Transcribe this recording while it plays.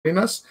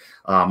us.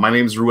 My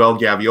name is Ruel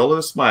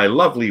Gaviolas, my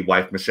lovely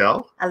wife,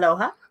 Michelle.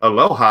 Aloha.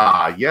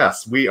 Aloha.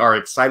 Yes, we are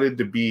excited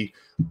to be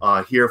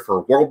here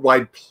for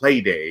Worldwide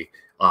Play Day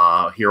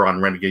here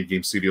on Renegade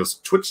Game Studios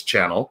Twitch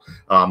channel.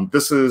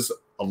 This is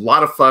a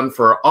lot of fun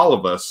for all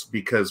of us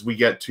because we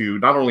get to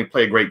not only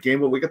play a great game,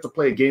 but we get to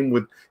play a game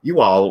with you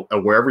all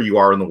wherever you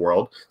are in the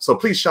world. So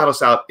please shout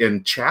us out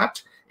in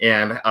chat.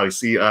 And I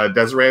see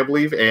Desiree, I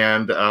believe,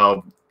 and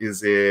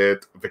is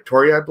it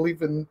Victoria, I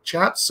believe, in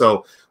chat.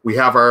 So we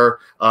have our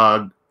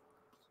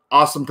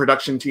awesome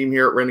production team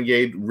here at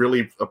Renegade.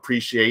 Really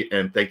appreciate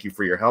and thank you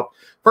for your help.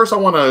 First, I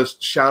want to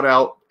shout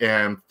out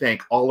and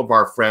thank all of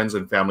our friends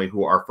and family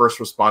who are first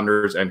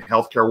responders and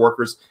healthcare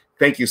workers.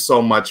 Thank you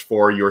so much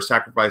for your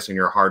sacrifice and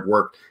your hard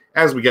work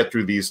as we get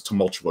through these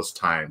tumultuous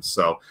times.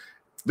 So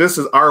this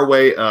is our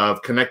way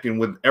of connecting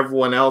with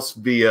everyone else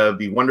via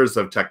the wonders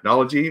of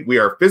technology. We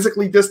are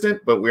physically distant,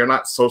 but we are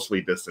not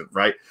socially distant,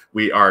 right?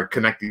 We are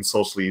connecting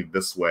socially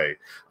this way.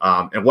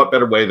 And what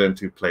better way than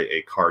to play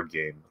a card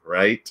game,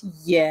 right?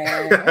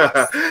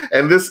 Yeah.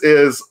 And this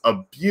is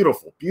a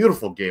beautiful,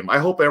 beautiful game. I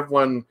hope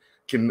everyone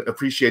can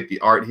appreciate the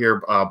art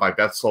here by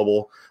Beth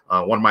Sobel,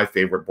 one of my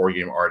favorite board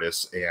game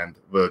artists. And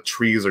the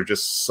trees are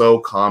just so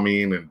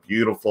calming and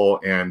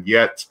beautiful, and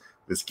yet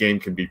this game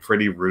can be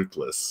pretty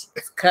ruthless.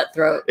 It's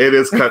cutthroat. It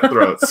is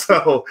cutthroat.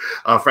 So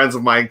friends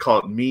of mine call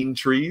it Mean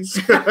Trees.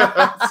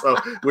 So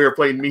we are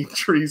playing Mean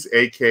Trees,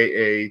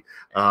 a.k.a.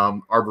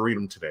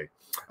 Arboretum today.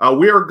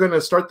 We are going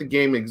to start the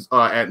game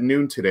at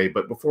noon today.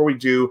 But before we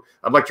do,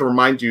 I'd like to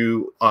remind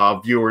you,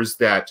 viewers,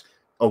 that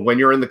when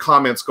you're in the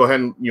comments, go ahead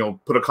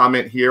and put a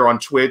comment here on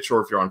Twitch,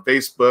 or if you're on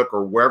Facebook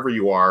or wherever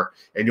you are,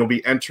 and you'll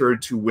be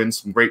entered to win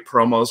some great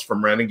promos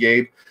from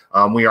Renegade.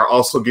 We are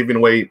also giving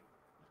away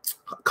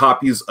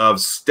copies of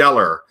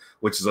Stellar,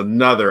 which is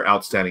another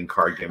outstanding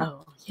card game.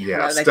 Oh,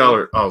 yeah,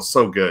 Stellar. Oh,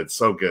 so good,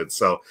 so good.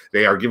 So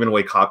they are giving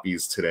away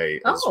copies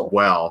today as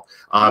well.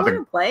 I want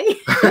to play.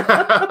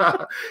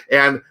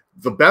 And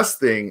the best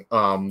thing,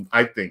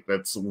 I think,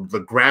 that's the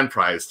grand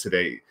prize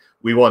today.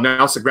 We will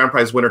announce the grand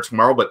prize winner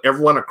tomorrow, but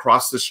everyone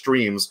across the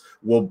streams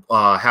will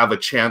have a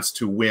chance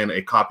to win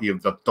a copy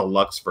of the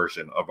deluxe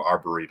version of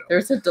Arboretum.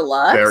 There's a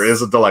deluxe? There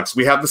is a deluxe.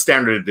 We have the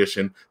standard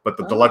edition, but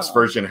the deluxe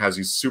version has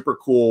these super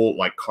cool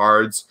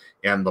cards,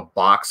 and the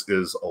box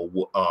is a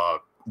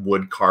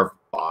wood carved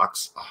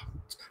box.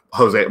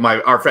 Jose,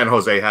 our friend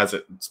Jose has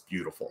it. It's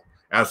beautiful.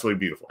 Absolutely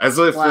beautiful. As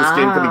if this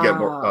game couldn't get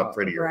more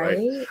prettier,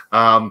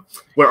 right?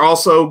 We're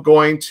also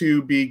going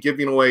to be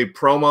giving away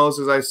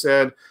promos, as I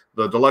said.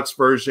 The deluxe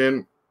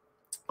version.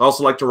 I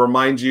also like to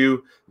remind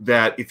you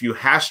that if you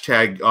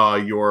hashtag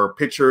your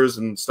pictures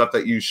and stuff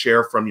that you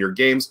share from your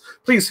games,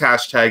 please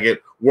hashtag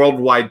it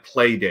Worldwide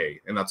Play Day,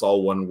 and that's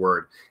all one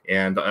word.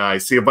 And I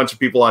see a bunch of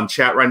people on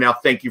chat right now.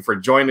 Thank you for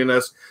joining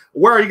us.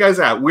 Where are you guys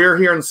at? We're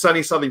here in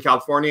sunny Southern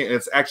California, and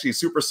it's actually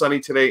super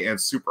sunny today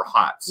and super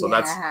hot. So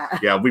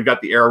we've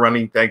got the air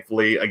running,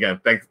 thankfully.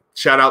 Again,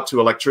 shout out to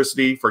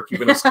electricity for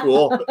keeping us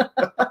cool.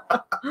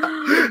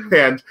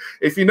 And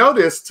if you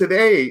notice,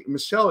 today,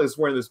 Michelle is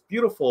wearing this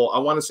beautiful, I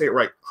want to say it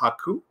right,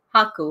 haku?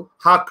 Haku.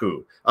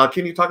 Haku.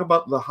 Can you talk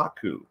about the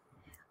haku?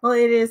 Well,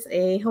 it is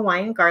a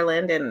Hawaiian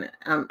garland, and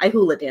I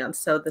hula dance.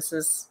 So this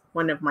is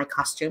one of my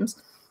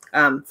costumes,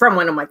 from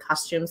one of my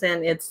costumes.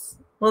 And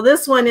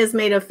this one is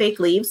made of fake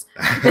leaves.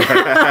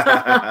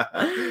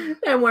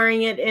 I'm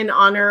wearing it in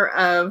honor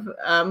of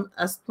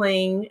us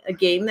playing a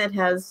game that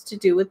has to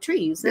do with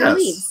trees and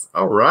leaves.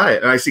 All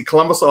right. And I see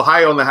Columbus,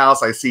 Ohio in the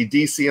house. I see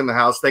DC in the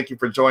house. Thank you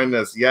for joining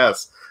us.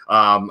 Yes.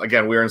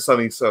 Again, we're in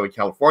sunny Southern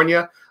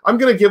California. I'm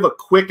going to give a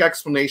quick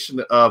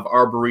explanation of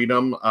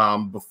Arboretum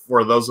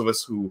for those of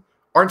us who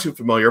aren't too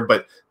familiar,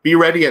 but be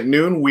ready at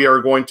noon. We are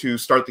going to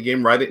start the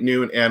game right at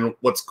noon. And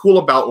what's cool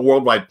about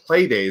Worldwide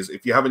Play Days,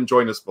 if you haven't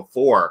joined us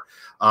before,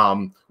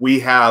 we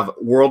have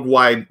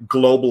worldwide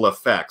global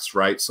effects,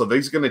 right? So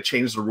these are going to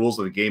change the rules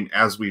of the game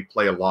as we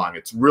play along.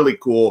 It's really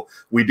cool.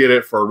 We did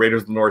it for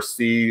Raiders of the North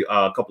Sea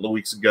a couple of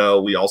weeks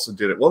ago. We also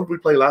did it. What did we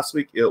play last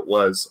week? It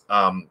was,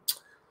 a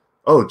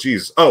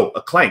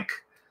Clank.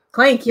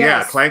 Clank, yes.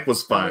 Yeah, Clank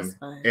was fun.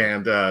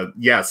 And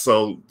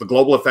so the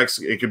global effects,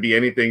 it could be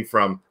anything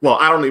from, we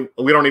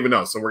don't even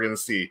know. So we're going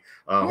to see.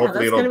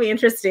 Hopefully it's going to be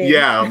interesting.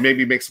 Yeah,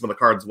 maybe make some of the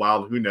cards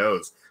wild. Who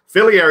knows?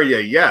 Philly area,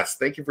 yes.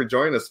 Thank you for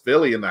joining us,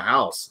 Philly in the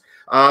house.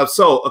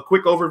 So a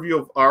quick overview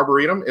of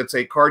Arboretum. It's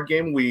a card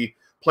game.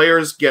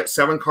 Players get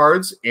 7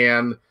 cards,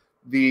 and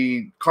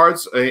the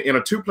cards in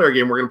a 2-player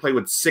game, we're going to play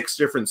with 6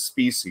 different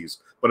species.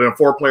 But in a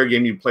 4-player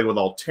game, you play with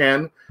all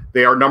 10.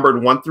 They are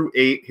numbered 1 through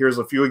 8. Here's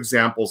a few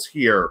examples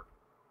here.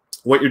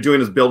 What you're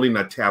doing is building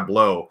a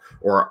tableau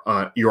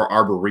or your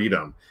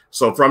Arboretum.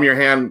 So from your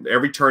hand,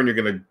 every turn, you're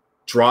going to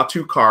draw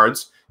 2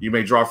 cards. You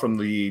may draw from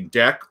the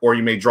deck, or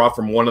you may draw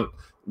from one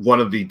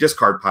of the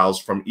discard piles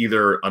from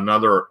either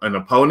an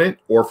opponent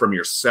or from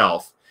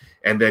yourself.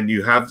 And then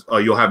you'll have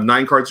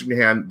 9 cards in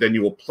your hand. Then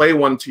you will play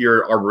 1 to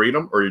your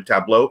Arboretum or your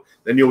tableau.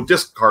 Then you'll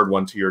discard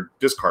 1 to your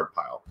discard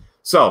pile.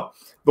 So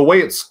the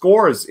way it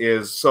scores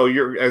is, so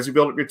as you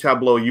build up your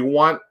tableau, you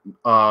want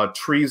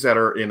trees that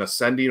are in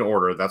ascending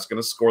order. That's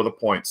going to score the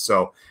points.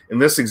 So in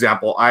this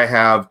example, I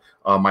have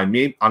I'm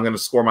going to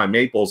score my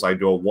maples. I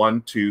do a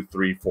 1, 2,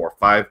 3, 4,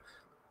 5.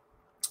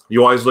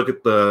 You always look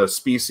at the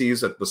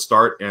species at the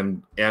start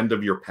and end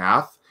of your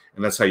path,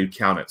 and that's how you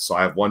count it. So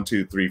I have 1,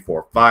 2, 3,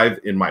 4, 5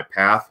 in my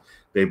path.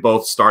 They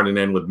both start and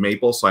end with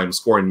maple, so I'm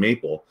scoring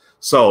maple.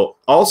 So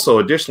also,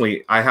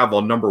 additionally, I have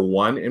a number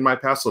 1 in my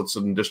path, so it's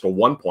an additional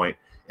 1 point,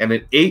 and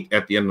an 8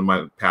 at the end of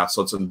my path,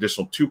 so it's an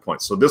additional 2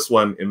 points. So this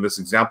one, in this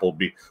example, would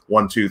be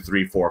 1, 2,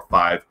 3, 4,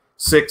 5,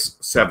 6,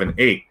 7,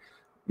 8.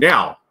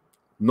 Now,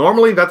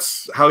 normally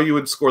that's how you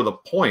would score the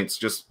points,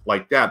 just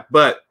like that,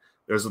 but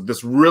there's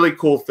this really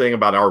cool thing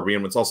about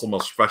Arboretum. It's also the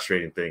most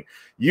frustrating thing.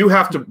 You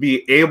have to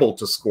be able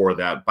to score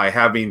that by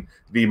having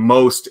the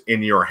most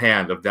in your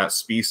hand of that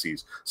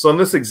species. So in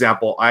this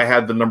example, I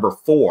had the number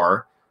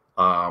 4,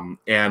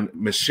 and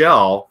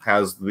Michelle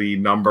has the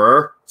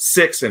number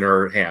 6 in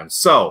her hand.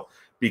 So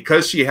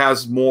because she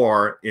has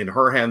more in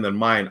her hand than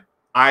mine,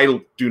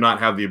 I do not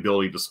have the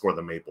ability to score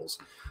the maples.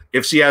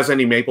 If she has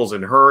any maples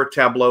in her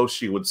tableau,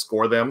 she would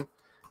score them.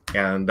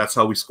 And that's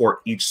how we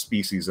score each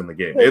species in the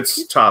game.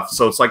 It's tough.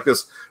 So it's like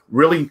this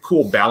really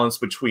cool balance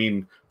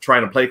between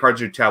trying to play cards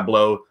in your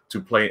tableau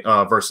to play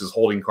versus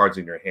holding cards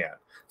in your hand.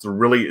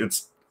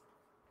 It's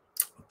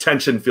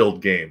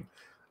tension-filled game,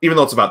 even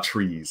though it's about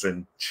trees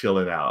and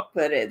chilling out.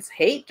 But it's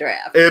hate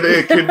draft.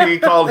 It could be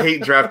called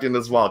hate drafting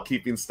as well,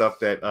 keeping stuff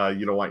that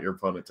you don't want your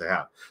opponent to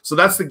have. So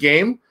that's the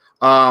game.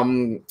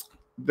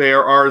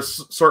 There are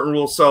certain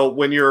rules. So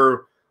when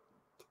you're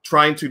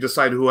trying to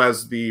decide who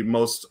has the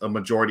most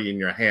majority in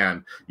your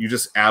hand, you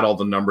just add all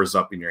the numbers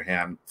up in your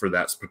hand for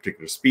that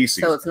particular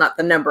species. So it's not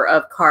the number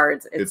of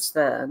cards, it's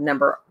the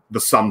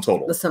sum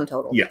total. The sum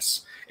total.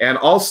 Yes. And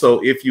also,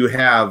 if you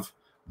have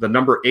the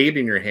number 8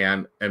 in your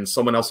hand and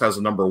someone else has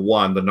a number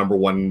 1, the number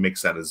 1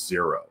 makes that a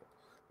 0.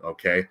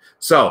 Okay.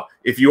 So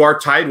if you are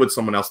tied with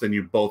someone else, then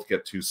you both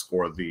get to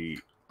score the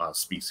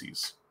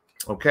species.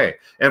 Okay.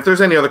 And if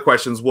there's any other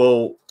questions,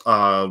 we'll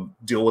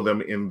deal with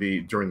them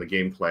during the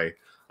gameplay.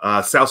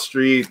 South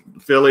Street,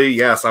 Philly.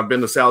 Yes, I've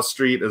been to South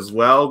Street as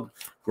well.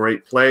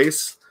 Great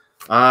place.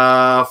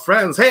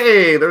 Friends,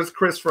 hey, there's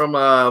Chris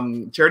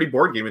from Charity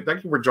Board Gaming.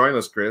 Thank you for joining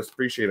us, Chris.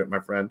 Appreciate it,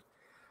 my friend.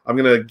 I'm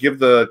going to give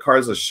the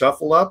cards a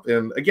shuffle up.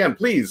 And again,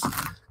 please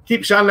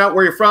keep shouting out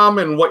where you're from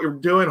and what you're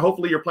doing.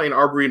 Hopefully you're playing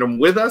Arboretum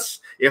with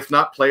us. If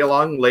not, play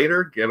along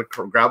later.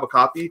 Grab a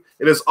copy.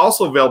 It is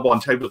also available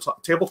on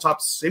Tabletop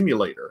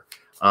Simulator.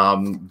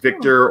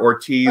 Victor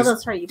Ortiz. Oh,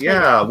 that's right.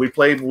 Yeah, we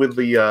played with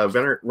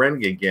the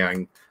Renegade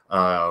gang.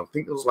 I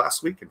think it was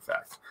last week, in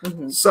fact.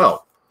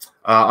 So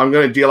I'm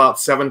going to deal out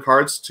 7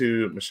 cards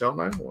to Michelle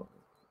and I.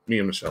 Me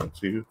and Michelle.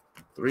 2,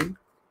 3,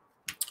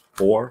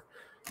 4,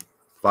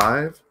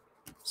 5,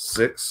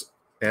 6,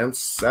 and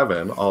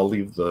 7. I'll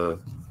leave the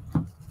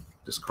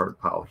discard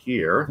pile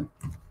here.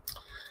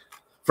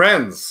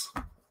 Friends,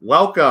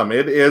 welcome.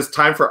 It is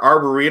time for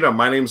Arboretum.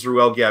 My name is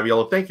Ruel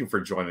Gaviello. Thank you for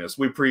joining us.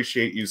 We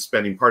appreciate you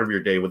spending part of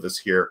your day with us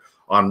here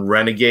on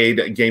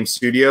Renegade Game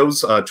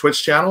Studios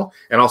Twitch channel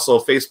and also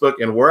Facebook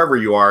and wherever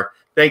you are.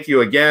 Thank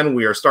you again.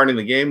 We are starting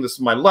the game. This is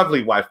my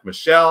lovely wife,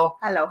 Michelle.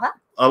 Aloha.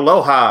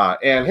 Aloha.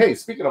 And hey,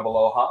 speaking of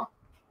aloha,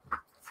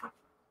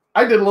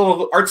 I did a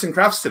little arts and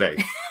crafts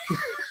today.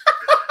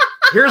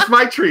 Here's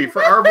my tree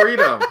for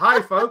Arboretum.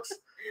 Hi, folks.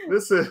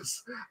 This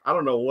is, I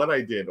don't know what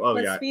I did. Oh,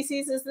 what yeah.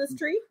 species is this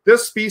tree?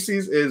 This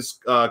species is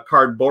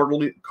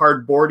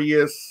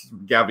Cardboardius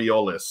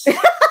gaviolus.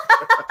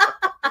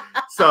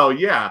 So,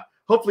 yeah.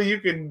 Hopefully you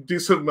can do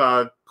some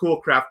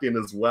cool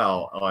crafting as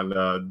well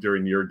on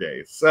during your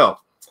day. So,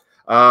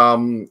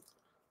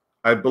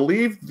 I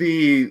believe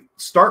the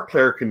start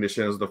player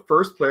condition is the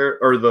first player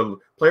or the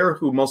player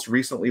who most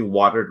recently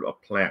watered a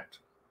plant.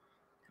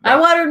 I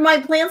watered my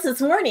plants this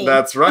morning.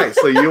 That's right.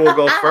 So you will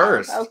go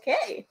first.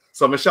 Okay.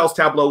 So Michelle's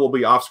tableau will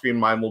be off screen.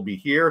 Mine will be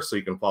here, so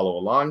you can follow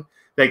along.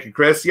 Thank you,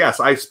 Chris. Yes,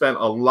 I spent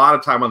a lot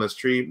of time on this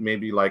tree,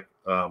 maybe like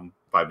 5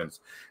 minutes.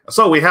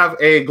 So we have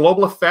a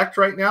global effect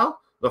right now.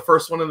 The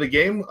first one in the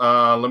game.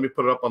 Let me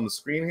put it up on the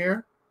screen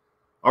here.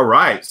 All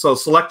right. So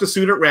select a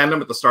suit at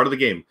random at the start of the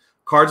game.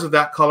 Cards of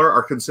that color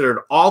are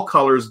considered all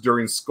colors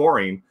during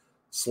scoring.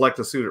 Select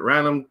a suit at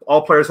random.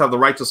 All players have the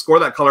right to score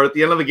that color at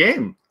the end of the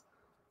game.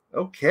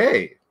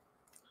 Okay.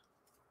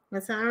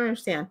 That's not, I don't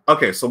understand.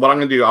 Okay. So what I'm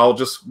going to do, I'll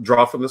just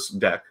draw from this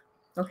deck.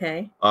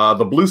 Okay.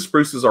 The blue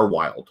spruces are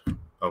wild.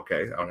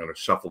 Okay. I'm going to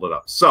shuffle it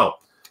up. So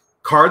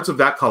cards of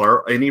that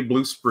color, any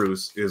blue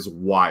spruce is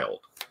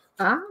wild.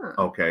 Ah.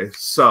 Okay.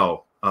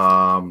 So,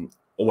 oh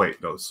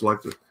wait, no,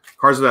 selected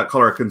cards of that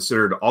color are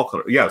considered all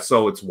color. Yeah,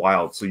 so it's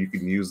wild, so you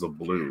can use the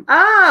blue.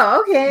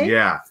 Oh, okay.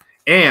 Yeah,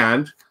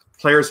 and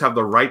players have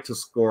the right to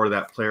score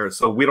that player,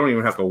 so we don't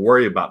even have to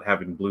worry about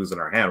having blues in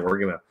our hand. We're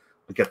gonna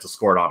get to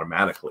score it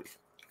automatically.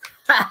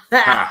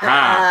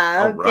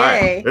 All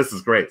right, this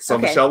is great. So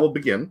Michelle will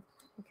begin.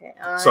 Okay.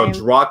 So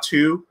draw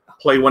 2,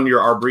 play 1 to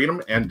your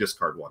Arboretum, and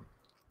discard 1.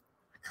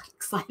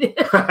 excited.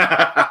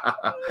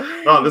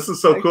 Oh, this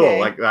is so cool. Okay.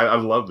 Like I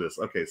love this.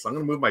 Okay, so I'm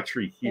gonna move my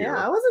tree here.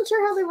 Yeah, I wasn't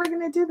sure how they were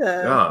gonna do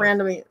the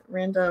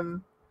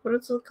random. What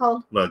is it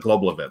called? The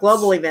global events.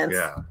 Global events.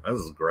 Yeah, this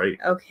is great.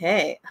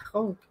 Okay.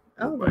 Oh,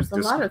 there's a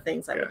lot of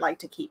things I would like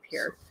to keep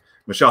here. So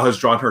Michelle has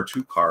drawn her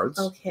 2 cards.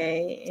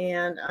 Okay,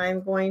 and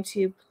I'm going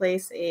to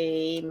place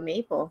a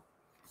maple.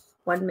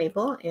 1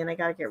 maple, and I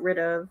gotta get rid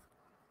of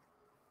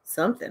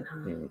something. Huh?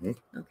 Mm-hmm.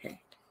 Okay.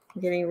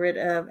 I'm getting rid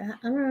of, I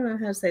don't know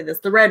how to say this,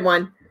 the red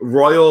one.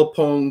 Royal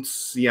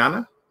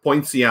Poinciana?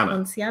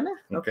 Poinciana?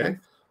 Okay.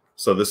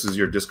 So this is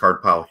your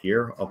discard pile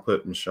here. I'll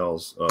put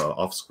Michelle's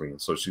off screen.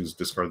 So she's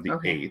discarded the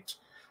 8.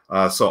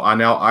 So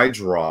now I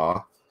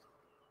draw.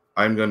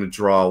 I'm going to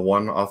draw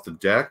 1 off the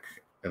deck,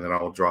 and then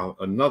I'll draw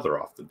another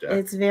off the deck.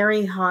 It's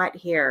very hot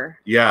here.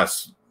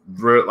 Yes.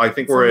 I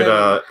think we're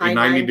at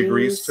 90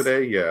 degrees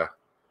today. Yeah.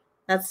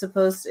 It's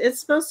supposed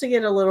to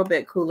get a little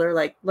bit cooler,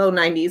 like low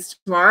 90s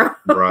tomorrow.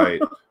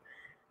 Right.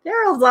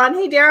 Daryl's on.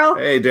 Hey, Daryl.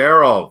 Hey,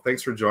 Daryl.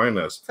 Thanks for joining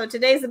us. So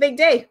today's the big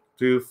day.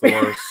 2,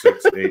 4,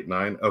 6, 8,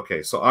 9.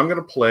 Okay, so I'm going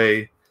to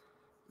play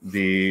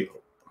the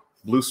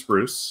blue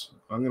spruce.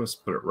 I'm going to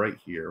put it right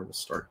here. We'll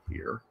start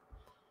here.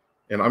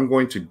 And I'm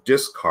going to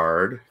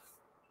discard.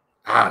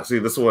 See,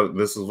 this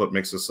is what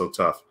makes this so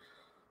tough.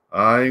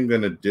 I'm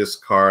going to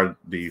discard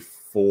the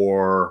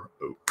 4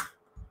 oak.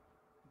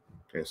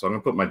 Okay, so I'm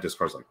going to put my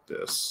discards like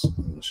this.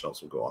 And the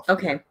shells will go off.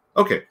 Okay. Here.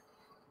 Okay.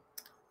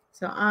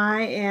 So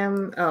I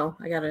am,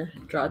 I got to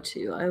draw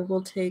 2. I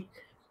will take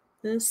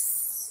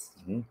this.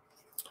 Mm-hmm.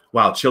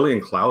 Wow, chilly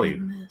and cloudy.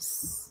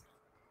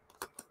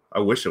 I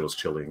wish it was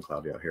chilly and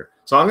cloudy out here.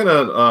 So I'm going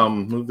to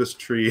move this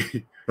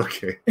tree.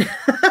 Okay. I'm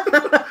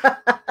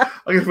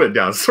going to put it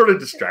down. It's sort of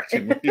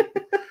distracting me.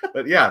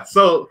 But yeah,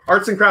 so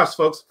arts and crafts,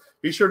 folks.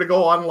 Be sure to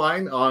go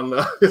online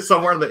on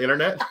somewhere on the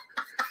internet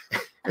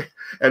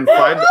and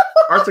find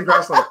arts and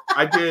crafts.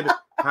 I did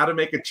how to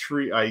make a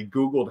tree. I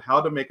Googled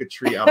how to make a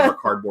tree out of a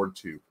cardboard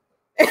tube.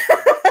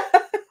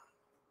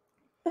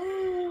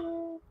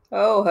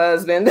 Oh,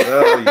 husband.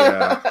 Oh,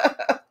 yeah.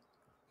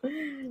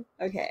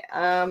 Okay,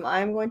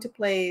 I'm going to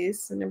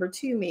place number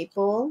 2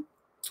 maple.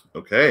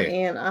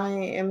 Okay. And I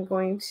am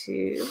going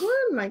to,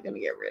 what am I going to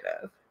get rid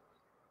of?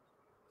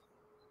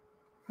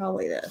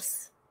 Probably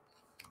this.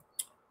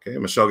 Okay,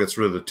 Michelle gets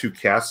rid of the 2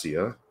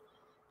 cassia.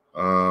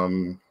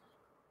 I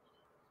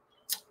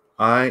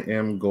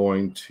am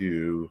going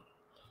to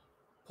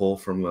pull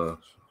from the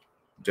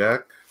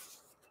deck.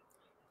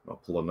 I'll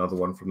pull another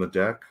one from the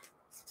deck.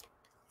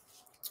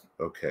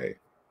 Okay.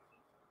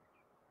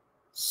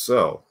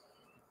 So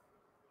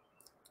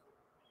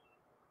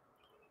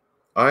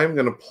I'm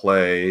going to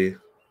play,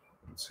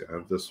 let's see, I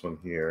have this one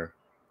here.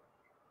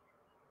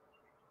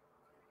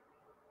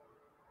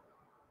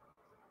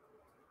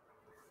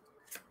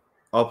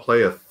 I'll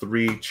play a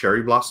 3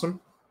 cherry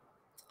blossom.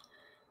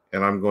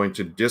 And I'm going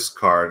to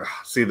discard.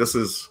 See, this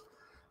is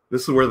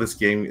where this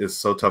game is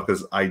so tough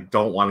because I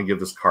don't want to give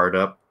this card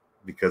up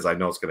because I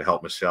know it's going to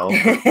help Michelle.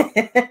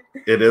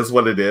 It is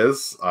what it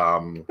is.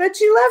 But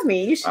you love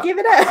me. You should give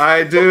it up.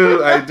 I do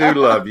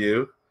love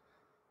you.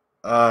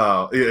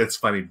 It's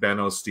funny. Ben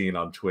Osteen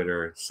on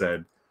Twitter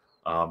said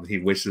he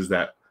wishes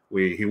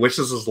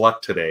us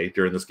luck today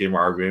during this game of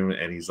Arboretum,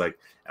 and he's like,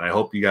 and I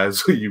hope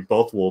you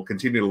both will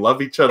continue to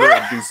love each other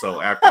and do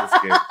so after this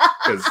game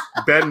because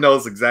Ben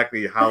knows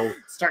exactly how.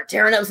 Start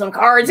tearing up some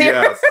cards here.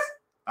 Yes,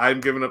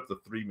 I'm giving up the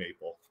 3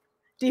 maple.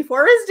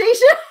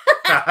 Deforestation.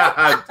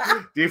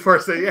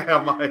 Deforestation.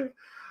 Yeah, my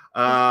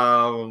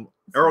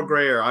Earl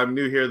Grayer. I'm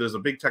new here. There's a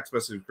big text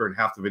message during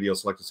half the video.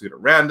 Select a suit at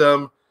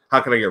random.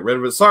 How can I get rid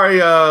of it? Sorry,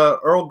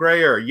 Earl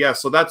Grayer. Yeah,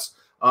 so that's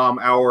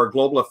our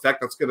global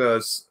effect. That's gonna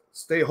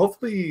stay.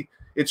 Hopefully,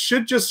 it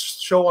should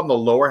just show on the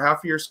lower half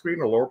of your screen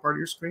or lower part of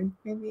your screen.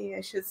 Maybe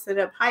I should sit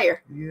up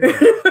higher. Yeah.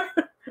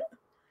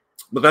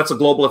 But that's a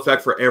global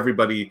effect for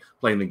everybody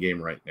playing the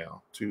game right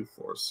now. 2,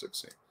 4,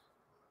 6, 8.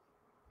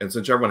 And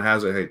since everyone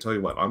has it, hey, tell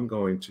you what, I'm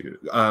going to.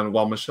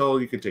 While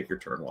Michelle, you can take your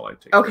turn while I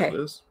take care of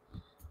this.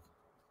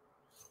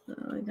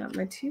 I got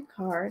my 2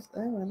 cards.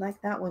 Oh, I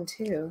like that one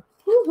too.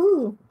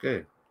 Woohoo!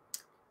 Okay.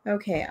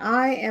 Okay,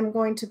 I am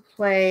going to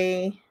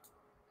play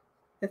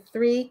the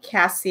 3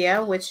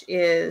 cassia, which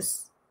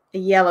is a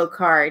yellow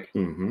card.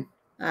 Mm-hmm.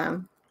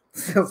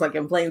 Sounds like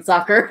I'm playing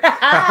soccer.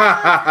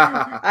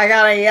 I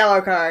got a yellow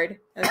card.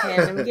 Okay,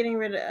 and I'm getting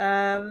rid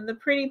of the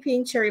pretty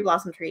pink cherry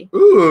blossom tree.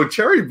 Ooh,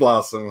 cherry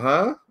blossom,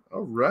 huh?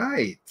 All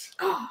right.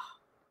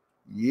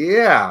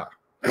 Yeah.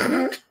 So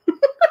I'm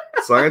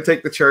going to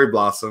take the cherry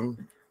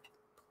blossom.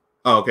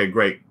 Oh, okay,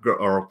 great.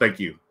 Or thank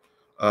you.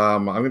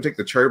 I'm going to take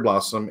the cherry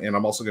blossom, and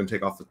I'm also going to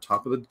take off the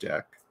top of the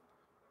deck.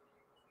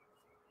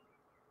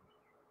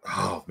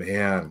 Oh,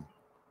 man.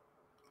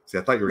 See,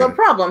 I thought you were No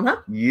problem, huh?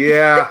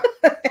 Yeah.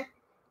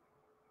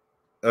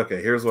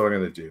 Okay, here's what I'm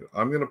going to do.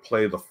 I'm going to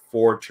play the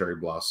 4 cherry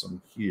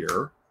blossom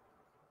here.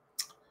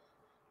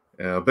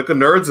 Book of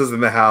Nerds is in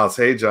the house.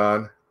 Hey,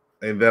 John.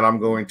 And then I'm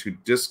going to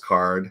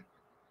discard.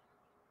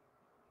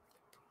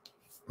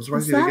 Is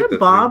that a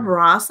Bob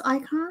Ross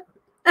icon?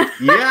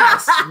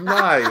 Yes,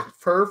 nice,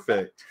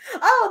 perfect.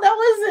 Oh, that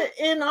was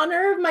in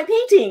honor of my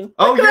painting.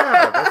 Oh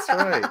yeah, that's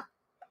right.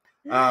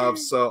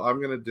 So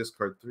I'm gonna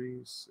discard 3,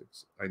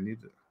 6. I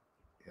need to.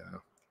 Yeah,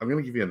 I'm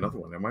gonna give you another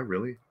one. Am I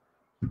really?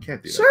 I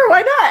can't do that. Sure,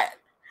 why not?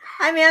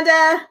 Hi,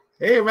 Amanda.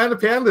 Hey, Amanda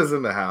Panda's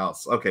in the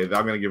house. Okay, I'm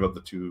gonna give up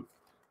the 2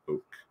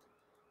 oak.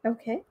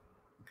 Okay.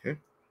 Okay,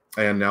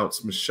 and now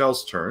it's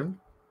Michelle's turn.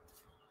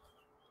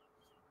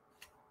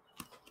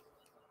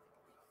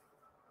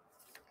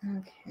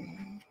 Okay.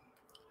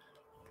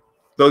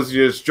 Those of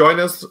you just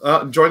joining us,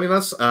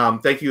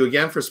 thank you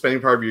again for spending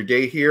part of your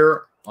day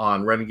here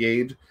on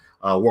Renegade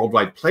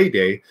Worldwide Play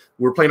Day.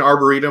 We're playing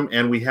Arboretum,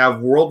 and we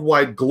have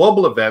worldwide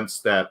global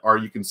events that are,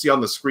 you can see on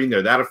the screen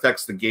there. That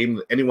affects the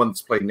game, anyone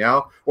that's playing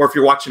now, or if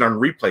you're watching on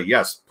replay,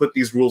 yes, put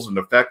these rules in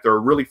effect. They're a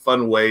really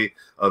fun way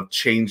of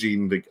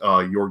changing the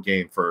your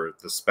game for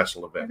the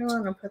special event. I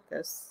don't want to put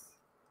this.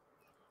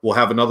 We'll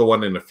have another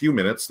one in a few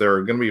minutes.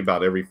 They're going to be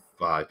about every,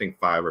 I think,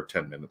 5 or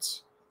 10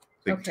 minutes.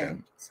 Okay,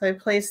 10. so I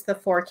placed the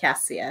 4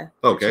 cassia.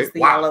 Okay, which is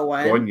the yellow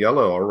one. Going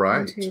yellow, all right.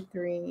 1, 2,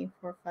 3,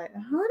 4, 5. I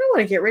don't want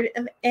to get rid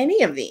of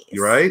any of these.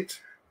 You right?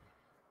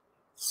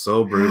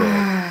 So brutal.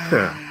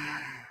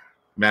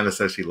 Amanda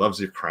says she loves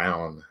your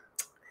crown.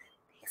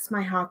 It's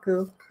my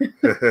Haku.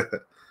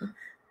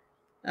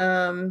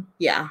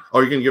 Yeah.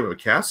 Oh, you're gonna give it a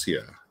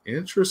cassia.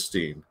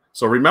 Interesting.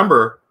 So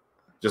remember,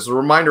 just a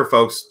reminder,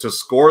 folks, to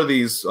score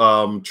these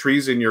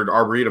trees in your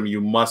arboretum, you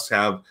must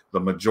have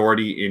the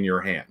majority in your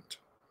hand.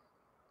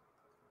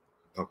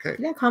 Okay.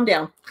 Yeah, calm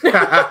down.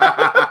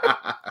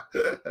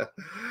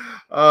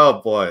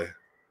 Oh boy,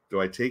 do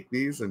I take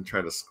these and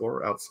try to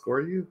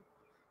outscore you?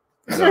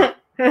 No.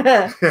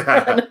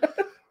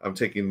 I'm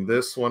taking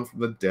this one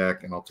from the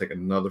deck, and I'll take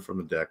another from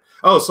the deck.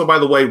 Oh, so by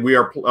the way, we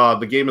are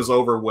the game is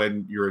over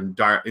when your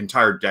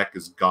entire deck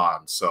is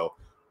gone. So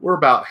we're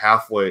about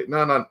halfway.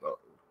 No, not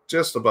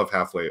just above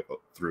halfway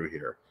through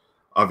here.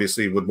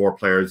 Obviously, with more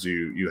players,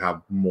 you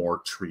have more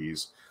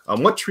trees.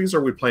 What trees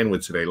are we playing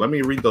with today? Let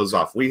me read those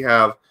off. We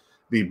have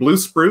the blue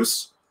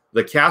spruce,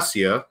 the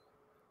cassia,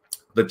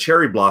 the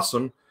cherry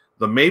blossom,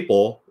 the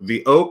maple,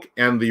 the oak,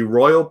 and the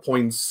royal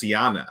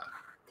poinciana.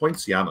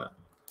 Poinciana.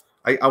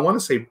 I want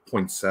to say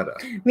poinsettia.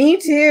 Me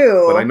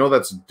too. But I know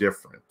that's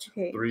different.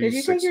 Okay. 3, Did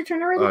you 6, take your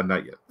turn already?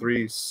 Not yet.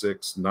 3,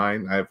 6,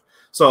 9.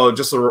 So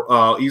just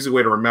a easy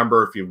way to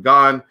remember, if you've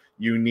gone,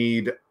 you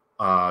need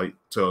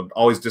to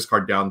always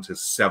discard down to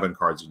 7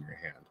 cards in your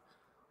hand.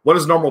 What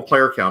is normal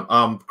player count?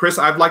 Chris,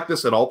 I've liked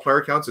this at all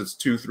player counts. It's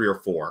 2, 3, or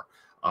 4.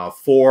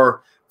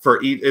 4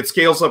 for each. It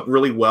scales up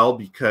really well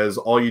because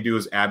all you do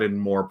is add in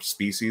more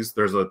species.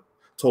 There's a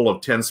total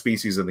of 10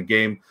 species in the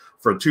game.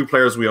 For 2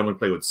 players, we only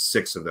play with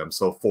 6 of them,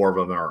 so 4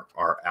 of them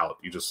are out.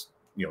 You just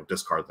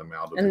discard them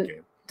out of the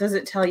game. Does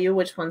it tell you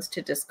which ones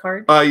to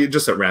discard? You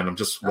just at random,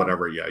 just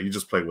whatever. Yeah, you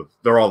just play with.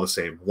 They're all the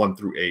same, 1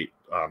 through 8,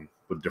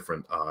 with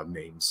different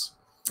names.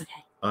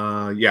 Okay.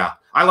 Yeah,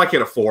 I like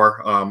it at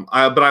 4. But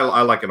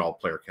I like it all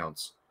player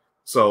counts.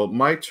 So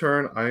my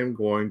turn. I am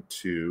going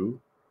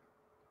to.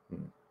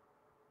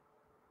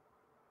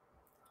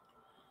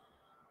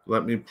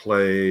 Let me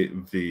play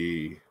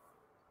the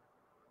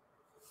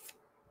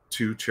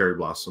 2 cherry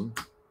blossom.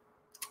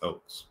 Oh,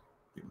 it's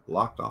being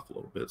blocked off a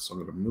little bit, so I'm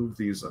going to move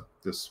these up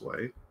this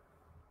way.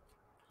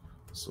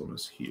 This one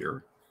is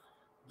here.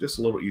 Just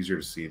a little easier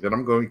to see. Then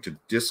I'm going to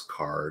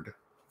discard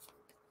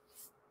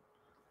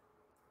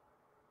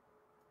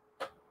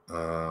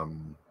wow.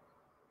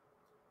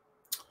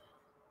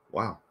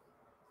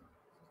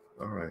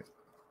 All right.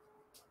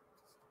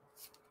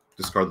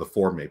 Discard the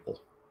 4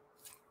 maple.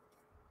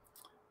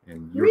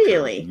 And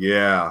really? Turn.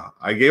 Yeah.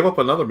 I gave up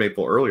another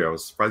maple earlier. I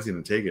was surprised you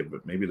didn't take it,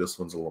 but maybe this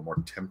one's a little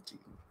more tempting.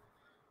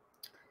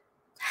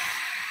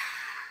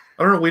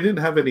 I don't know. We didn't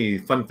have any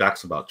fun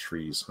facts about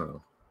trees, huh?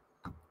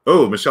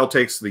 Oh, Michelle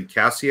takes the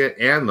cassia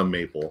and the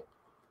maple.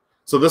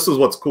 So this is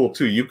what's cool,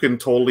 too. You can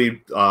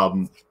totally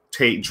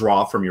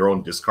draw from your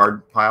own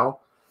discard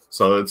pile.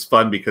 So it's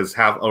fun because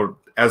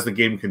as the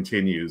game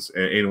continues,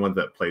 anyone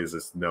that plays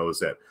this knows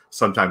that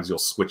sometimes you'll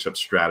switch up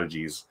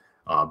strategies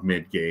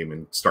mid-game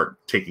and start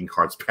taking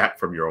cards back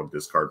from your own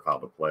discard pile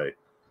to play.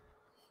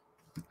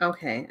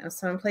 Okay,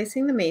 so I'm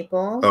placing the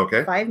maple.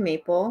 Okay. 5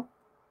 maple.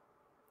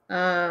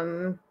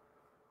 And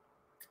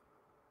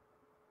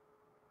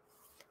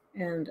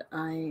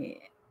I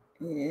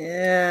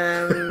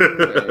am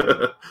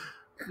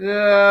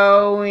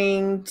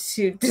going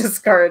to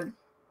discard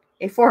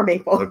a 4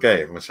 maple.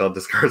 Okay, Michelle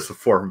discards the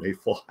 4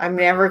 maple. I'm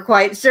never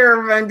quite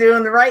sure if I'm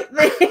doing the right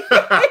thing.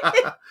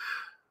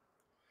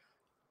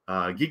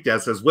 Geek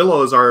Dad says,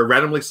 Willow is our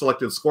randomly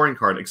selected scoring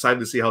card. Excited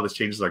to see how this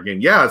changes our game.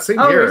 Yeah, same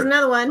here. Oh, there's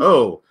another one.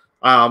 Oh,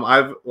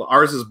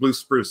 ours is blue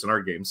spruce in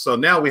our game. So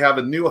now we have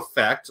a new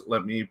effect.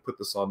 Let me put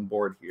this on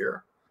board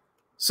here.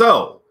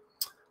 So,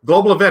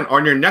 global event.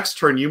 On your next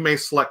turn, you may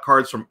select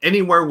cards from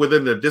anywhere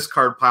within the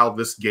discard pile of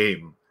this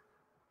game.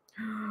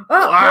 Oh,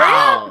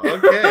 wow.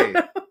 Okay.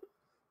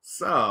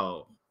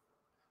 So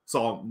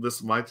this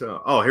is my turn.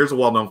 Oh, here's a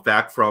well-known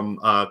fact from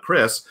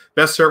Chris.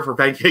 Best syrup for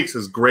pancakes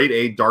is grade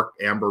A dark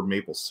amber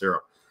maple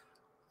syrup.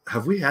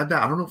 Have we had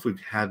that? I don't know if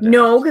we've had that.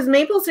 No, because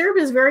maple syrup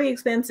is very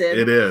expensive.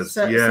 It is.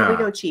 So we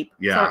go cheap.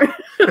 Yeah.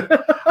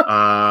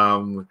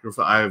 I'm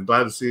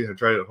glad to see. I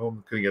tried it at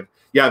home. Couldn't get.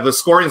 Yeah, the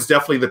scoring is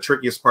definitely the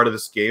trickiest part of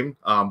this game.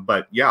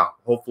 But yeah,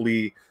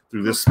 hopefully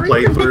through this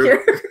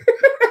playthrough.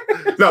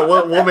 No,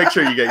 we'll make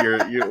sure you get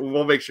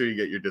we'll make sure you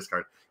get your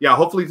discard. Yeah,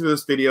 hopefully through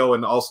this video,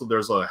 and also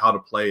there's a how to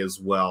play as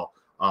well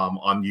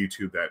on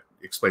YouTube that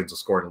explains the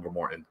scoring a little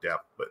more in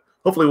depth. But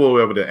hopefully we'll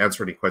be able to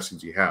answer any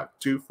questions you have.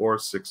 2, 4,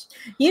 6.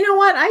 You know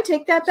what? I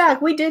take that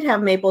back. We did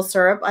have maple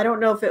syrup. I don't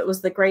know if it was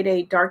the grade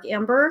A dark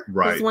amber.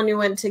 Right. Because when we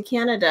went to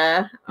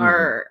Canada,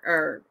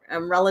 our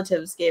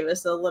relatives gave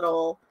us a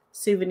little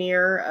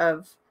souvenir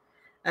of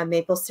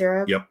maple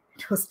syrup. Yep.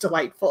 It was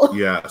delightful.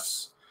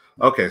 Yes.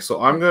 Okay,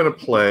 so I'm going to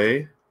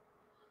play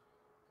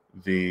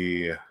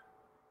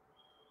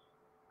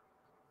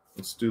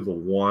let's do the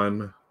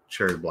 1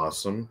 cherry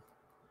blossom.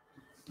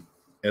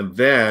 And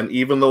then,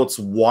 even though it's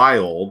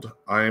wild,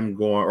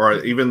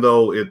 even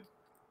though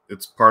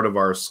it's part of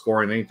our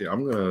scoring anything,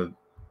 I'm going to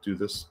do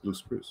this blue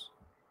spruce.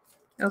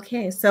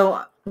 Okay,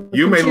 so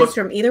you may look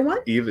from either one?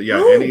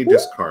 Any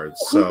discards.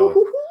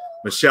 So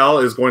Michelle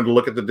is going to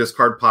look at the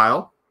discard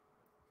pile.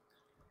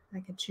 I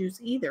could choose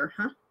either,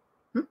 huh?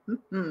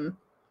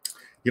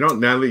 You know,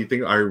 now that you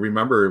think, I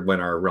remember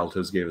when our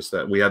relatives gave us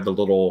that. We had the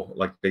little,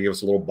 they gave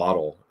us a little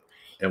bottle.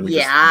 And we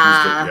just used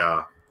it.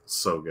 Yeah,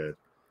 so good.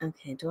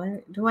 Okay, do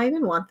I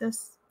even want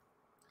this?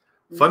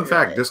 Fun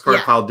fact, discard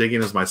pile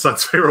digging is my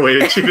son's favorite way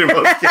to cheat in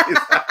most cases.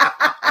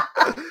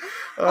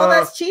 Oh,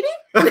 that's cheating?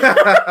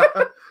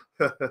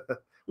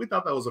 We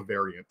thought that was a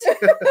variant.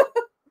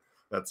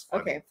 That's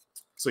funny. Okay.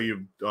 So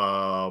you've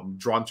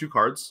drawn 2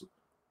 cards?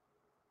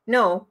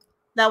 No,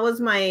 that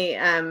was my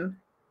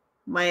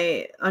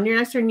on your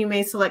next turn you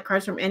may select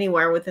cards from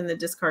anywhere within the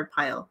discard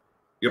pile.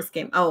 Yep. This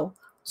game. Oh.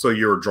 So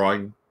you're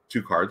drawing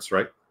 2 cards,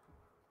 right?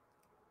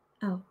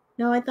 Oh.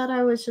 No, I thought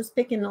I was just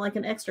picking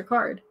an extra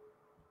card.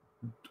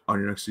 On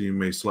your next turn you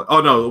may select. Oh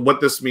no, what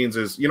this means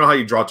is, you know how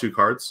you draw 2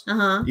 cards?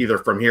 Either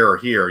from here or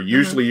here.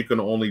 Usually you can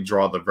only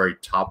draw the very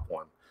top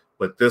one.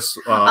 But this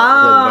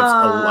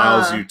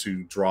allows you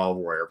to draw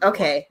wherever.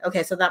 Okay.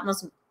 Okay, so that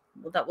was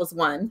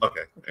 1.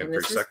 Okay. And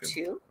this is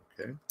 2.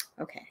 Okay.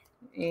 Okay.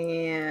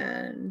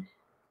 And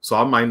so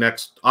on my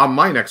next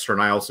turn,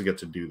 I also get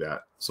to do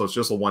that. So it's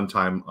just a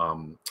one-time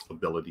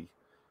ability.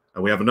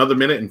 And we have another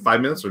minute and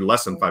 5 minutes, or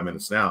less than 5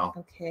 minutes now.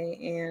 Okay,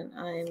 and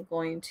I'm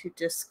going to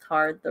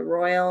discard the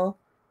royal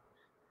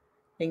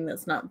thing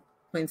that's not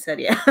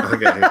poinsettia.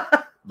 Okay,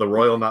 the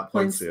royal, not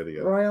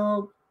poinsettia.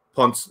 Royal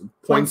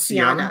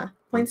Poinciana.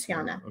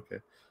 Poinciana. Okay.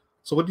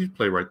 So what did you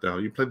play right now?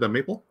 You played the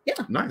maple?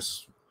 Yeah.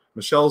 Nice.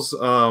 Michelle's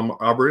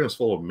Arboretum is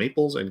full of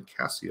maples and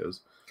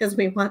cassias. Because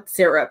we want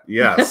syrup.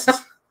 Yes.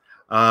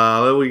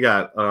 We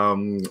got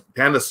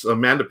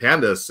Amanda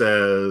Panda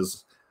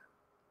says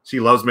she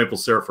loves maple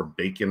syrup for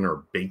bacon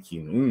or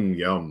baking.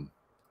 Yum.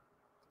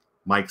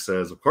 Mike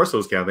says, of course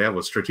those can. They have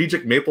a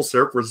strategic maple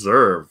syrup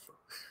reserve.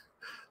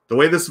 The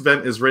way this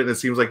event is written, it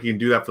seems like you can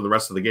do that for the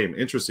rest of the game.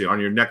 Interesting. On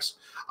your next,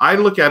 I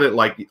look at it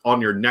like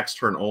on your next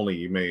turn only,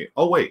 you may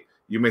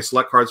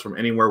select cards from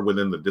anywhere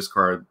within the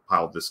discard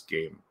pile of this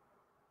game.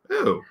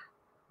 Oh.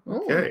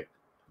 Okay.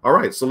 All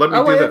right. So let me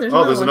do that.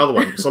 There's another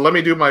one. So let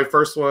me do my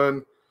first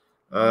one.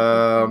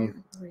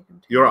 I'm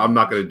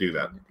not going to do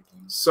that.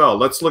 So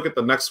let's look at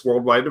the next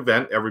worldwide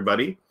event,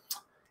 everybody.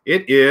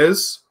 It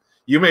is,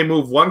 you may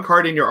move 1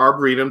 card in your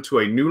Arboretum to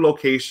a new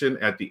location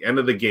at the end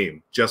of the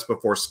game, just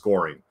before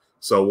scoring.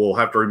 So we'll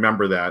have to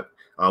remember that.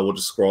 We'll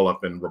just scroll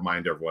up and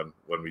remind everyone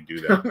when we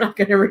do that. I'm not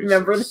going to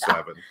remember that.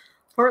 7.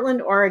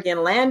 Portland,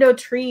 Oregon, land of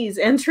trees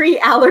and tree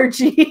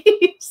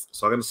allergies.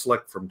 So I'm going to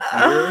select from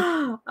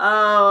here.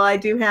 Oh, I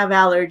do have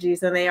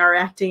allergies and they are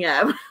acting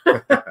up.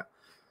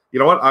 You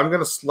know what? I'm going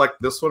to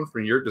select this one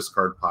from your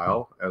discard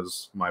pile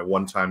as my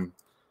one-time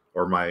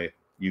or my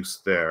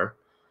use there.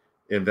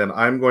 And then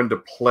I'm going to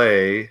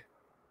play.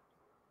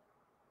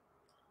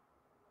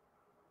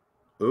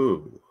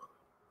 Ooh.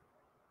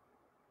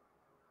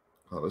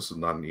 Oh, this is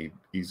not an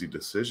easy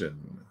decision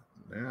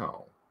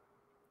now.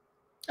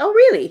 Oh,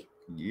 really?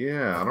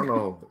 Yeah, I don't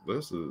know.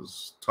 This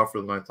is tougher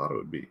than I thought it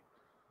would be.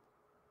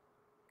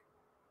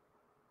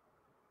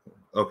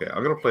 Okay,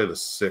 I'm going to play the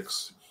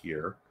 6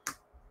 here.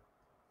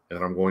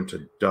 And I'm going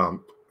to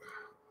dump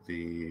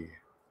the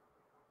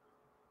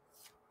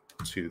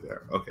 2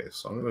 there. Okay,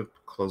 so I'm going to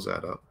close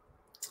that up.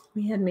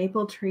 We had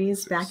maple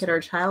trees back at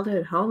our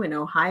childhood home in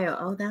Ohio.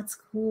 Oh, that's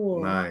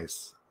cool.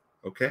 Nice.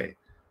 Okay.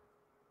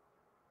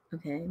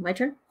 Okay, my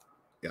turn?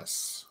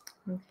 Yes.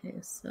 Okay,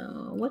 so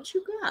what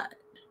you got?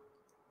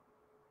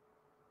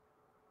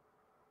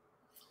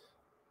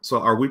 So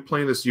are we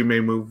playing this? You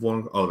may move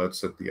 1. Oh,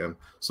 that's at the end.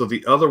 So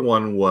the other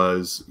one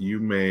was you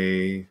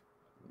may.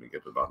 Let me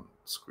get it on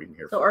screen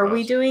here. So are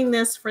we doing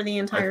this for the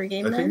entire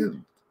game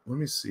then? Let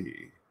me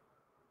see.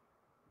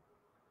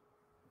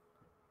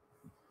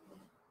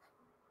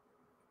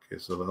 Okay,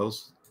 so that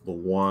was the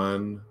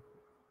one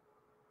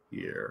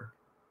here.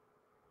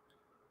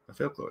 I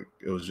felt like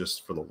it was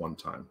just for the one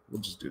time.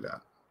 We'll just do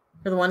that.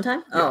 For the one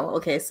time? Yeah. Oh,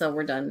 okay. So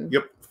we're done.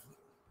 Yep.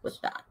 with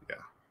that. Yeah.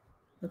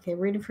 Okay,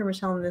 rooting for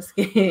Michelle in this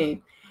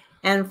game.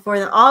 And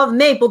for all the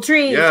maple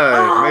trees.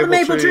 Yeah, the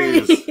maple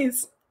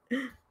trees.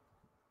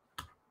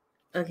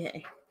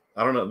 Okay.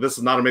 I don't know. This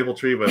is not a maple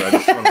tree, but I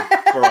just want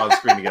to throw it on the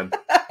screen again.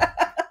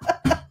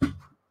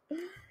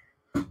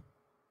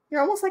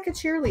 You're almost like a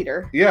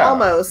cheerleader. Yeah.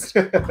 Almost.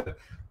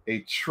 A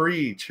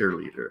tree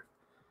cheerleader.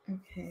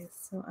 Okay,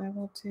 so I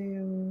will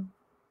do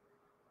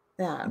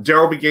that.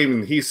 Daryl B.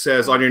 Gaming, he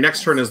says, on your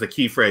next turn is the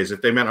key phrase.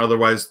 If they meant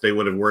otherwise, they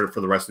would have worded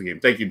for the rest of the game.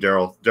 Thank you,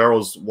 Daryl.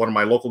 Daryl's one of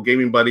my local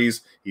gaming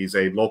buddies. He's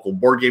a local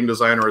board game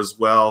designer as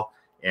well,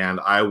 and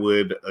I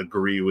would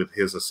agree with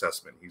his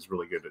assessment. He's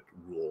really good at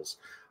rules.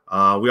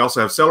 We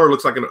also have Stellar.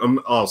 Looks like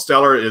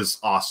Stellar is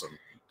awesome.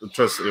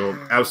 Just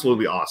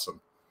absolutely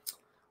awesome.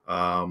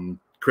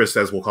 Chris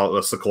says we'll call it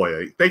a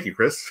Sequoia. Thank you,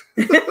 Chris.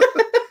 Is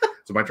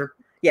it my turn?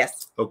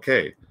 Yes.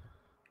 Okay.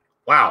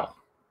 Wow.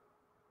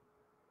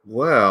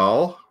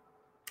 Well,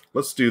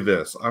 let's do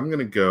this. I'm going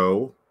to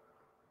go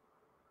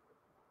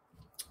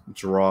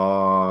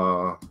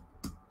draw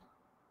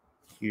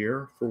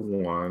here for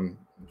one.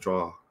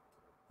 Draw.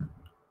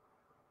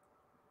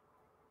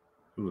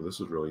 Ooh, this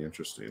is really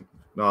interesting.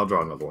 No, I'll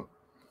draw another one.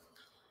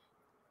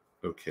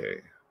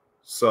 Okay.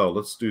 So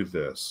let's do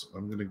this.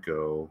 I'm going to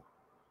go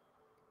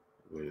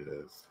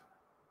with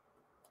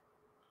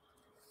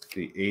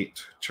the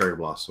 8 cherry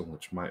blossom,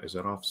 which is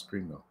that off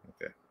screen? No.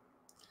 Okay.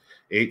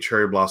 8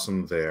 cherry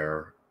blossom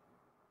there.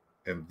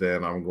 And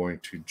then I'm going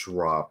to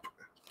drop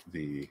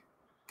the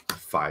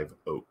 5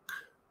 oak.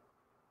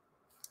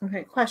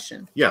 Okay,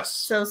 question. Yes.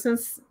 So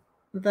since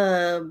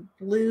the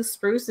blue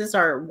spruces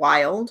are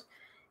wild,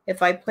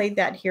 if I played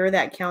that here,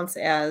 that counts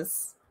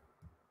as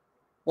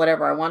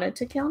whatever I want it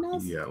to count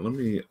as? Yeah, let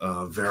me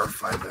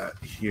verify that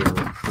here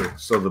real quick.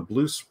 So the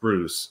blue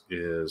spruce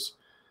is,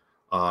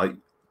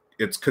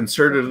 it's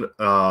considered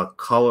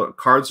color.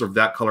 Cards of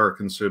that color are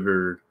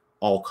considered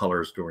all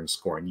colors during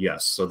scoring.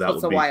 Yes, so that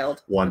would be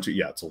wild. 1, 2.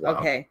 Yeah, it's a wild.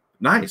 Okay.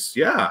 Nice.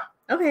 Yeah.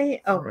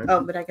 Okay. Oh, right.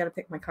 but I got to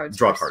pick my cards.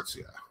 Draw first. cards.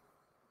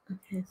 Yeah.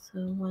 Okay, so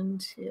 1,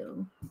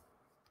 2.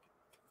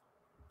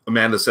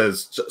 Amanda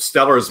says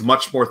Stellar is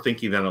much more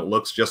thinky than it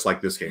looks, just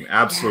like this game.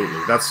 Absolutely.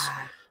 Yeah. That's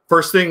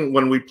first thing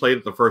when we played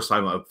it the first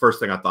time. The first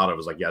thing I thought of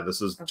was like, yeah,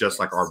 this is just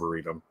like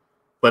Arboretum.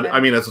 But I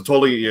mean, I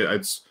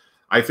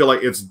feel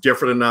like it's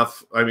different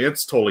enough. I mean,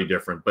 it's totally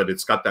different, but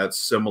it's got that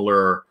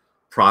similar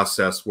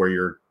process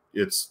where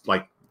it's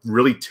like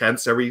really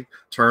tense every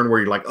turn where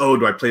you're like, oh,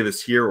 do I play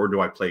this here or do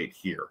I play it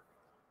here?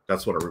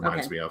 That's what it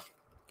reminds me of.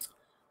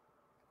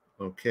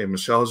 Okay,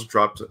 Michelle has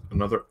dropped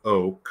another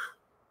oak.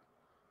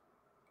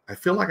 I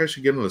feel like I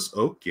should get into this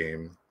oak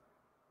game.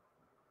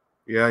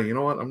 Yeah, you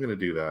know what? I'm going to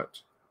do that.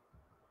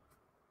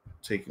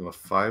 Taking the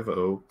 5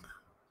 oak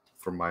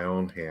from my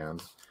own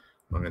hand.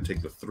 I'm going to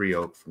take the 3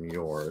 oak from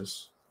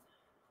yours.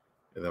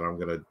 And then I'm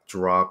going to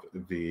drop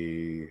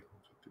the 1, 2,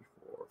 3,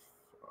 4,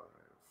 5.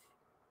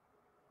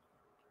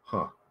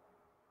 Huh.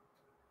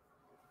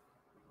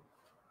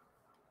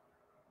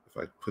 If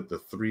I put the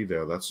 3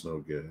 there, that's no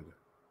good.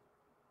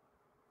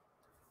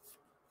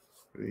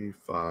 3,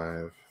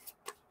 5.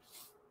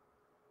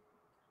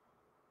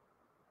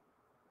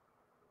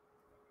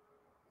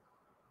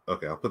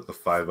 Okay, I'll put the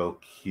 5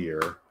 oak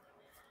here.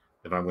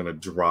 And I'm going to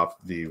drop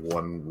the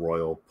 1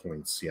 Royal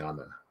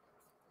Poinciana.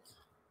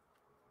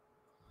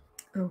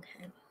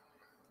 Okay.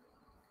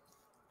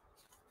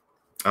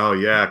 Oh,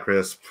 yeah,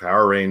 Chris.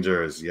 Power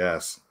Rangers.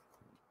 Yes.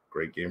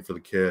 Great game for the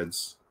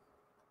kids.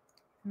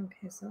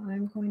 Okay, so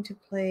I'm going to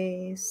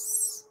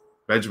place...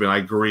 Benjamin, I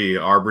agree.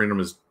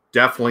 Arboretum is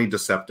definitely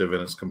deceptive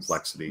in its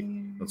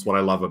complexity. That's what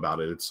I love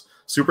about it. It's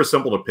super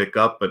simple to pick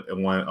up, but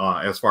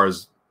as far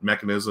as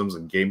mechanisms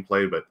and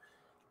gameplay, but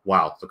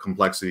wow, the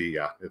complexity,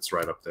 yeah, it's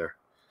right up there.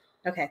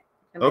 Okay.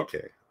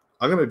 Okay.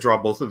 I'm going to draw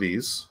both of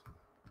these.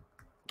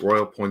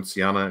 Royal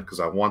Poinciana, because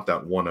I want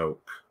that 1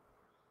 oak.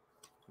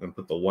 I'm going to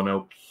put the 1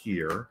 oak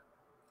here.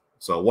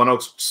 So 1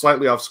 oak's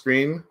slightly off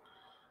screen.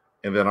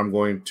 And then I'm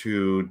going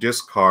to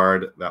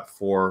discard that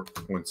 4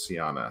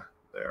 Poinciana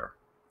there.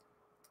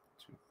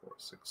 2, 4,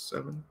 6,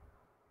 7.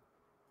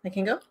 I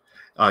can go?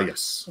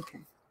 Yes. Okay.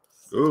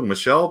 Ooh,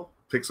 Michelle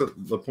picks up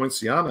the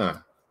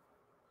Poinciana.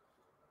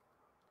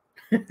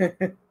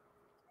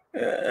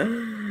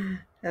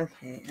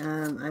 Okay,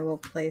 I will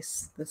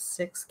place the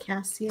 6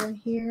 Cassia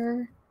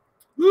here.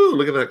 Ooh,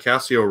 look at that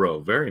Casio row.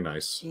 Very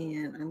nice.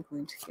 And I'm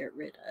going to get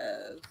rid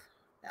of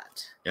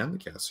that. And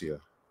the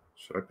Cassia.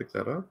 Should I pick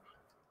that up?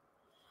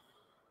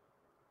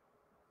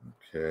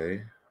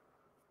 Okay.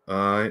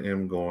 I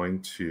am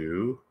going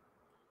to...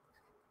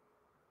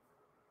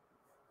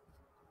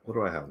 What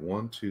do I have?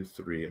 1, 2,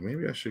 3.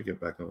 Maybe I should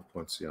get back in the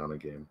Poinciana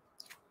game.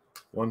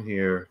 1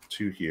 here,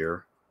 2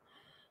 here.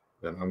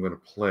 Then I'm going to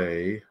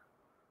play...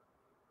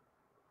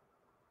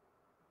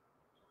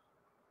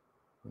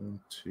 1,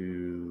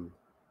 2...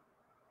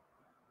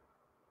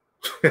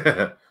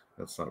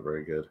 That's not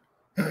very good.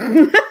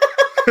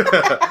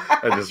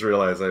 I just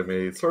realized I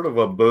made sort of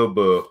a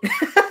boo-boo.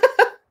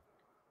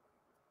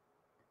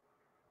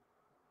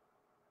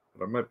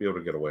 But I might be able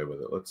to get away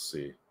with it. Let's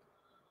see.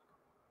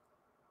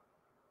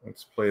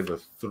 Let's play the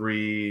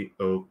 3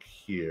 oak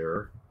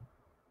here.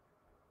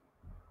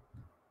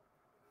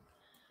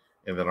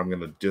 And then I'm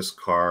going to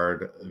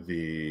discard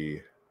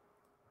the...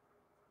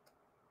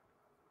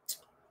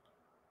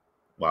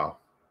 Wow.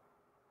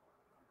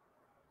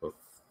 The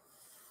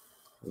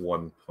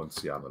 1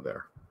 Poinciana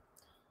there.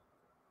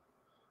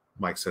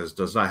 Mike says,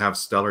 does not have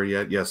Stellar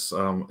yet. Yes,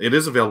 it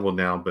is available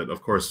now, but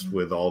of course,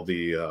 with all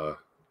the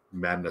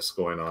madness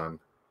going on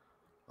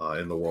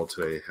in the world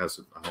today, I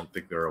don't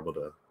think they're able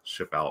to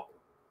ship out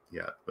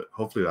yet, but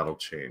hopefully that'll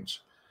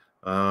change.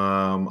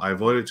 I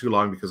avoided too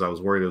long because I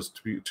was worried it was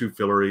too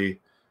fillery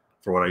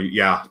for what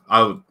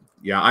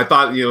I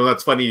thought,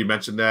 that's funny you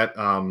mentioned that.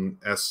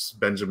 S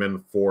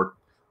Benjamin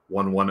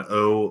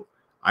 4110.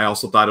 I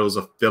also thought it was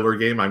a filler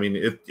game. I mean,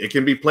 it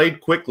can be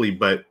played quickly,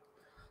 but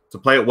to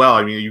play it well,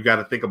 I mean, you got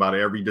to think about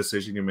every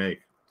decision you make.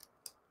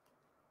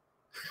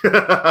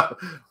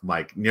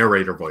 Mike,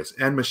 narrator voice.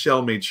 And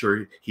Michelle made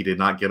sure he did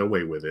not get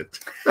away with it.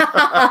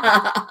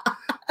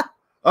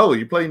 Oh,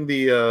 you're playing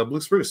the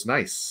Blue Spruce.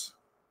 Nice.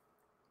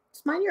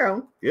 It's mine your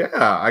own.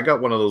 Yeah, I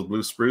got one of those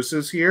Blue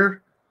Spruces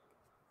here.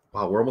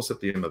 Wow, we're almost at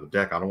the end of the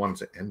deck. I don't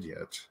want it to end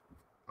yet.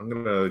 I'm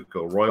going to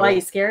go Royal. Why are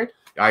you scared?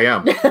 I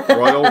am.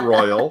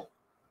 Royal.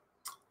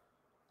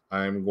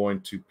 I'm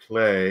going to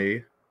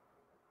play...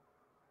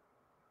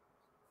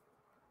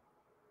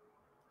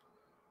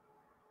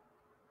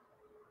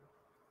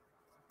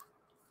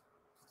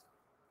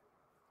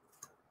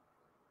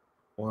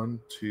 One,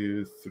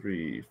 two,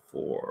 three,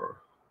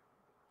 four.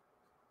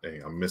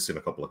 Dang, I'm missing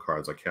a couple of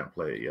cards. I can't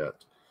play it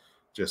yet.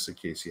 Just in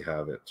case you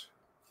have it.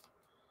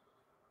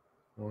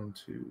 1,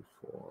 2,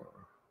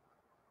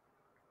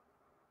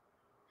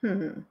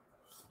 4.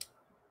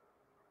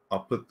 I'll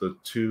put the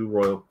 2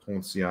 Royal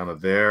Poinciana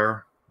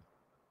there.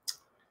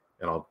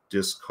 And I'll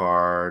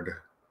discard.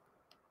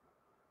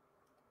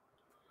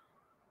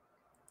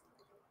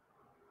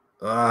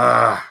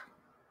 Yeah,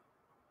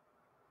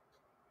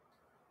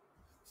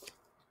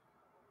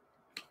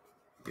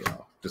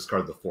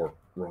 discard the 4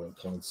 Royal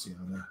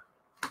Poinciana.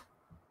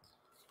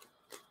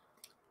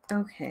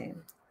 Okay.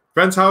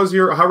 Friends, how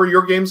are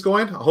your games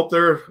going? I hope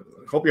you're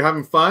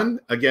having fun.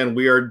 Again,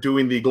 we are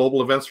doing the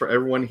global events for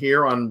everyone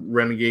here on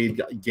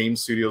Renegade Game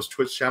Studios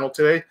Twitch channel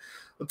today.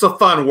 It's a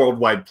fun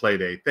worldwide play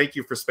day. Thank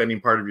you for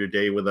spending part of your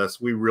day with us.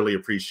 We really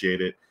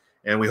appreciate it.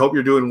 And we hope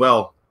you're doing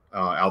well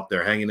out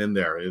there, hanging in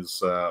there.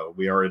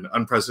 We are in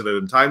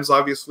unprecedented times,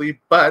 obviously,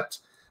 but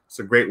it's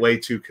a great way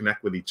to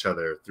connect with each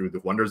other through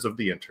the wonders of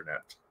the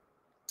internet.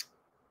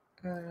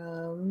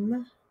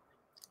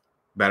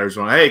 Batters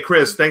one. Hey,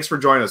 Chris, thanks for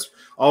joining us.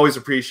 Always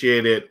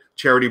appreciate it.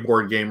 Charity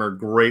Board Gamer,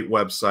 great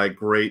website,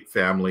 great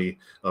family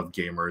of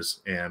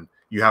gamers, and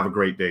you have a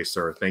great day,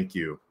 sir. Thank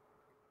you.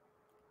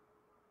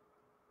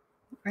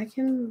 I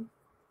can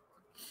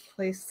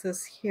place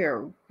this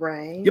here,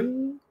 right? Yep.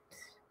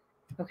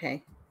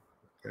 Okay.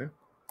 Okay.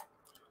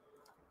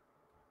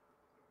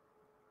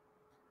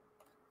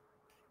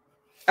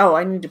 Oh,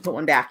 I need to put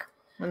one back.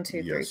 1,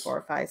 2, 3, Yes.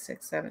 4, 5,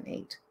 6, 7,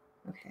 8.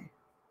 Okay.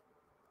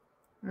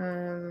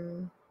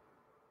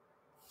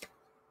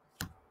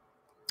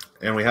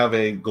 And we have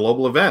a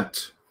global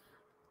event.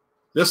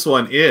 This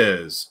one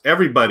is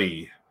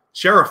everybody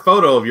share a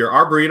photo of your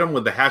Arboretum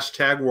with the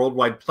hashtag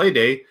Worldwide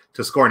Playday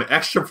to score an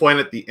extra point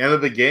at the end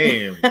of the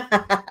game.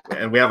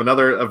 And we have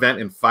another event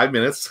in 5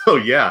 minutes. So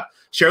yeah,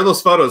 share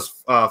those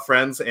photos,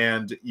 friends,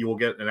 and you will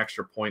get an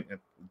extra point at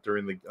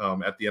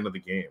the end of the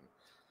game.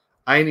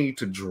 I need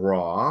to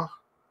draw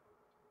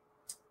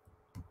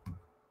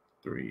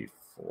 3,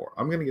 4.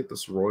 I'm going to get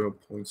this Royal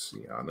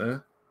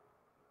Poinciana.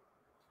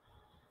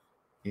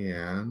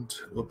 And,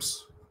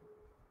 whoops,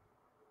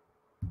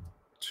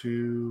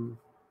 2.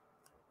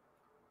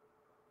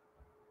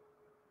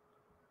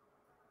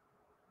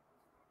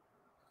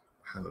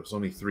 There's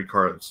only 3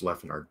 cards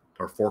left in our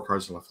 4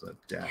 cards left in the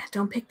deck. Yeah,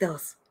 don't pick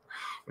those.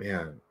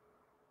 Man.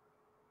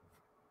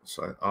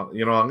 So, I'm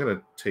going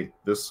to take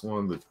this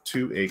one, the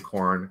 2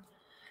 Acorn,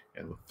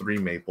 and the 3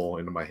 Maple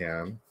into my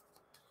hand.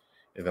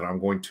 And then I'm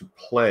going to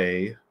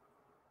play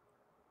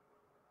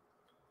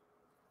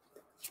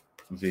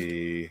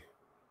the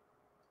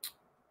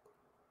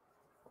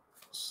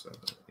 7,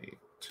 8,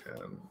 10,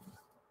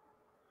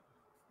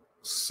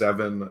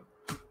 7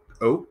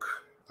 Oak.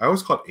 I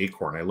always call it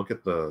Acorn. I look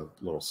at the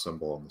little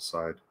symbol on the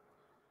side.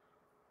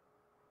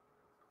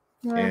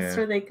 Well, that's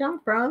where they come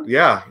from.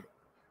 Yeah.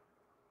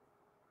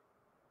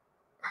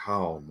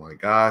 Oh my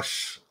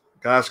gosh.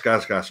 Gosh.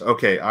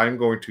 Okay, I'm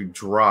going to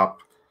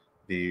drop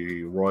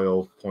the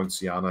Royal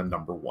Poinciana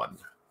number 1.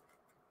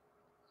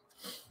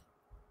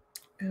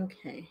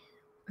 Okay.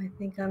 I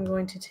think I'm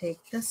going to take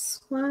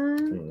this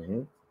one.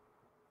 Mm-hmm.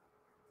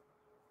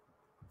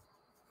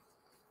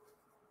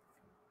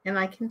 And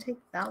I can take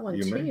that one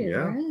You too. may, yeah.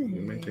 Right.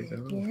 You may take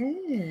that one.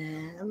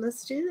 Yeah,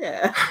 let's do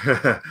that.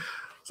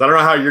 So I don't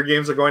know how your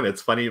games are going.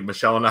 It's funny,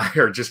 Michelle and I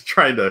are just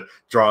trying to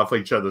draw off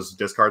each other's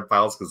discard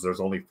piles because there's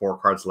only 4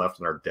 cards left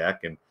in our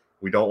deck, and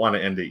we don't want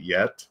to end it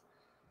yet.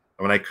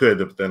 I mean, I could,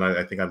 but then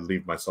I think I'd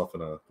leave myself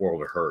in a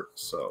world of hurt.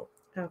 So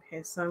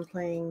Okay, so I'm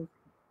playing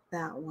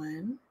that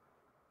one.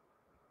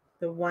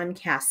 the one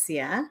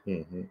cassia.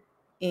 Mm-hmm.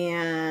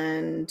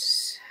 And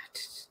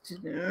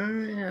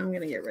I'm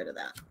going to get rid of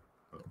that.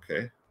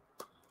 Okay.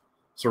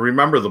 So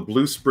remember, the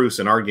blue spruce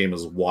in our game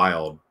is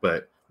wild,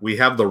 but we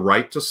have the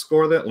right to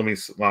score that. Let me.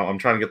 Well, I'm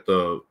trying to get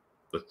the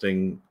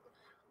thing.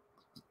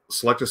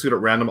 Select a suit at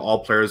random.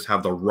 All players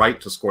have the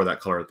right to score that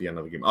color at the end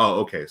of the game.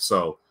 Oh, okay.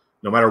 So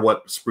no matter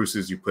what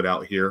spruces you put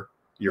out here,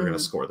 you're going to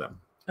score them.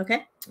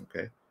 Okay.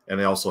 Okay. And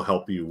they also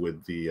help you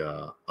with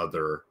the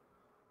other.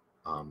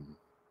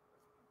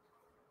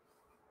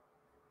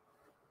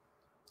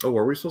 Oh,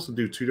 were we supposed to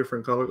do 2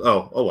 different colors?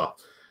 Oh well.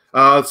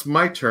 It's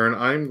my turn.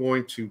 I'm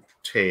going to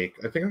take.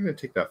 I think I'm going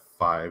to take that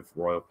 5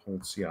 Royal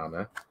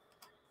Poinciana,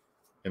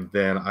 and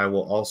then I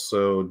will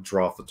also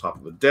draw off the top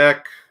of the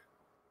deck.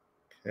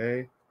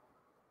 Okay.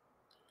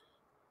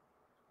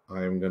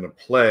 I'm going to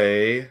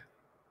play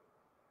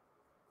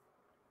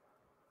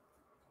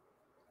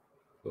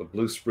the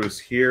blue spruce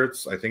here.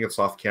 I think it's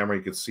off camera.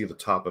 You can see the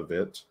top of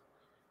it.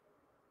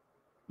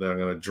 Then I'm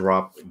going to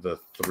drop the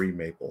 3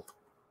 maple.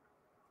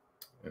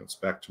 And it's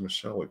back to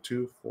Michelle with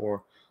 2,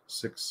 4,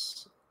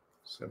 6,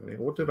 7, 8.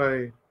 What did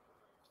I?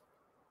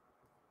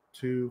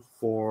 2,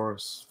 4,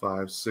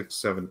 5, 6,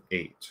 7,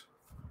 8.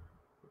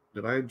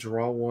 Did I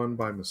draw one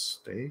by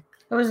mistake?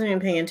 I wasn't even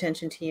paying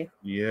attention to you.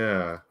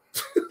 Yeah.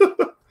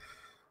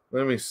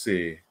 Let me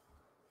see.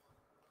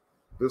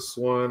 This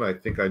one, I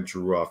think I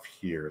drew off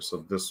here.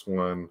 So this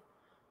one.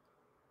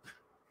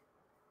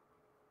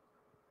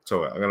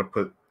 So I'm going to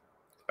put,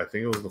 I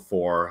think it was the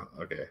 4.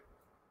 Okay. I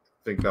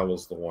think that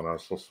was the one I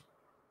was supposed to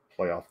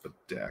play off the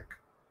deck.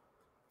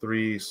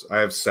 3. I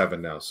have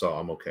 7 now, so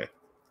I'm okay.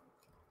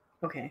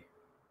 Okay.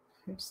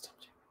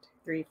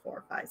 3,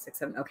 4, 5, 6,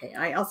 7. Okay.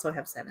 I also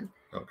have 7.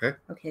 Okay.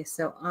 Okay.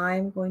 So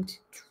I'm going to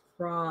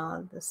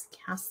draw this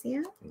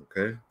cassia.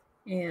 Okay.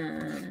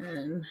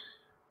 And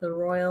the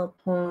Royal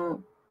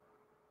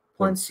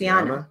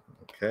Poinciana.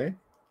 Okay.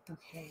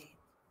 Okay.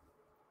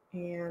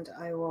 And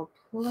I will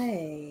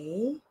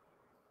play.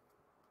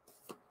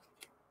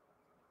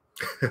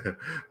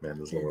 Man,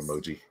 this little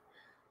emoji.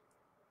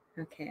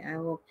 Okay, I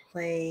will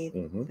play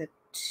the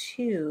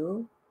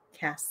 2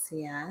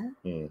 cassia.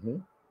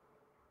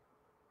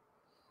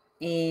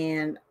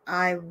 And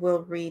I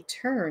will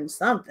return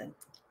something.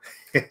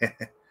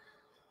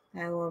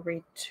 I will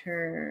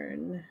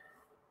return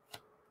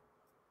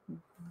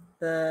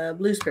the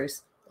blue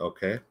spruce.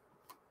 Okay.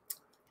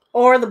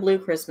 Or the blue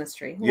Christmas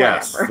tree.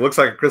 Yes, whatever. looks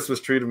like a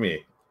Christmas tree to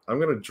me. I'm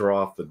going to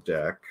draw off the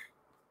deck.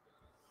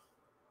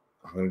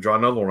 I'm going to draw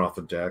another one off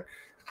the deck.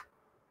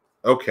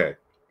 Okay.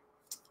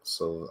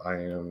 So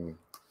I've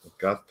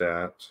got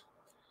that.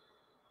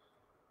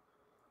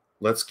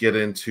 Let's get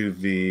into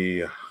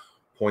the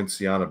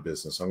Poinciana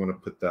business. I'm going to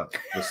put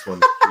this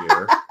one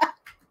here.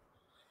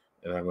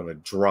 And I'm going to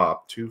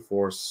drop 2,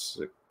 4,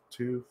 6,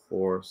 2,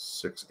 4,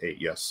 6, 8.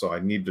 Yes, so I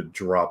need to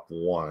drop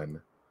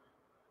 1.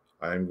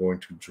 I'm going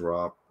to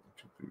drop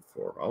 2, 3,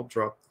 4. I'll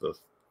drop the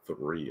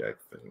 3, I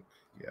think.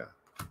 Yeah.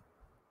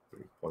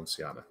 3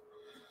 Poinciana.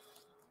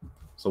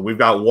 So we've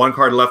got 1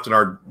 card left in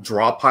our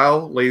draw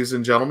pile, ladies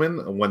and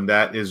gentlemen. When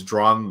that is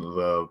drawn,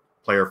 the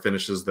player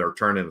finishes their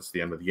turn, and it's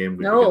the end of the game.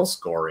 We begin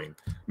scoring.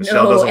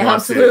 Michelle doesn't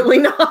want to. Absolutely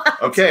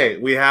not. Okay,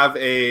 we have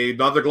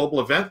another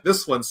global event.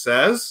 This one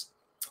says,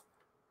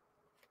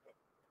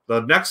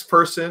 the next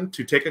person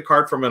to take a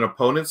card from an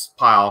opponent's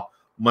pile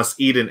must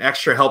eat an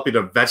extra helping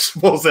of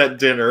vegetables at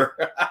dinner.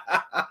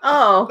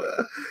 Oh,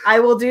 I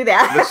will do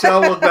that.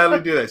 Michelle will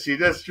gladly do that. She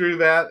just drew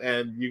that,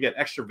 and you get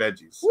extra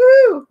veggies.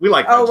 Woo! We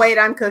like veggies. Oh, wait,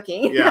 I'm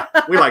cooking. Yeah,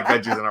 we like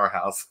veggies in our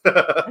house.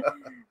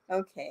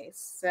 Okay,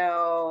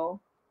 so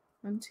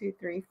 1, 2,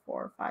 3,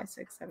 4, 5,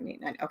 6, 7,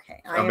 8, 9.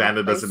 Okay.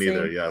 Amanda doesn't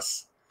either,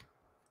 yes.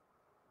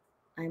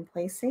 I'm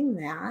placing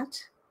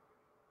that.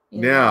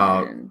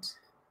 Now.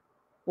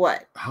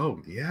 What?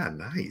 Oh, yeah,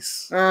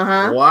 nice.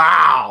 Uh-huh.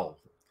 Wow.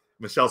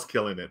 Michelle's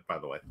killing it, by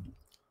the way.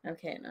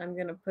 Okay, and I'm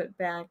going to put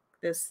back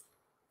this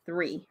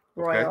 3,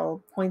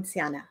 Royal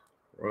Poinciana.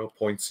 Royal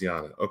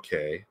Poinciana.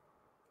 Okay.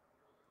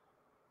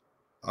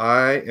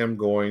 I am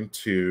going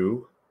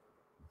to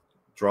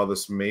draw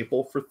this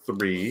maple for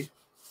 3.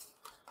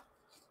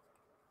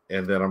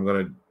 And then I'm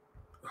going to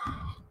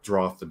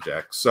draw off the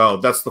deck. So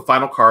that's the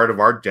final card of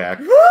our deck.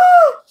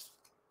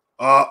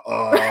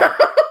 Uh-oh.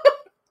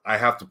 I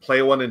have to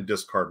play 1 and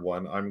discard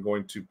 1. I'm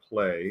going to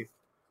play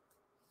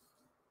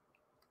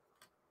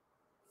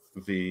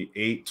the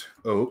 8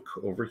 oak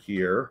over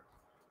here.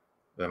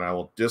 Then I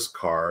will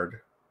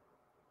discard.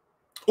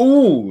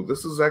 Ooh,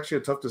 this is actually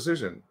a tough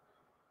decision.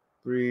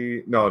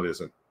 3. No, it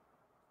isn't.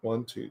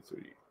 1, 2,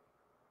 3.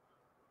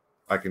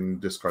 I can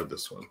discard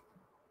this one.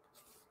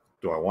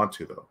 Do I want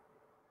to, though?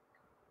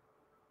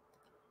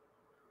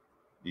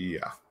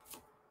 Yeah.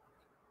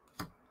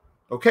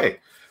 Okay.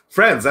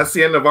 Friends, that's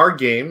the end of our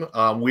game.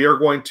 We are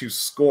going to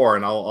score,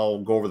 and I'll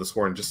go over the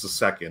score in just a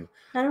second.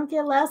 I don't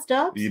get last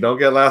up. You don't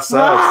get last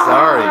up.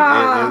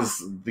 Sorry. It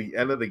is the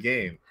end of the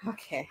game.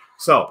 Okay.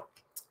 So,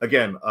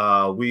 again,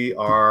 we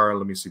are,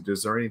 let me see,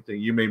 is there anything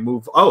you may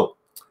move? Oh,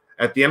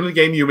 At the end of the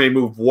game, you may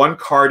move one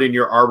card in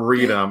your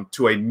Arboretum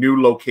to a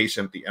new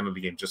location at the end of the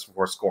game just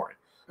before scoring.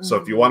 So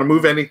if you want to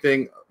move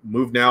anything,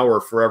 move now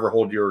or forever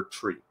hold your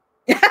tree.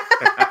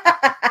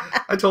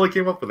 I totally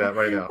came up with that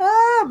right now.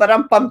 But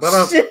I'm pumped.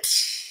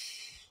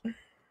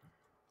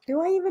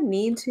 Do I even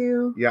need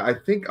to? Yeah, I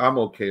think I'm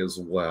okay as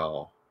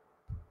well.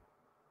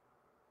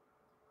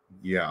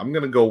 Yeah, I'm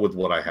going to go with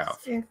what I have.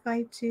 If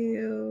I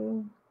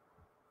do...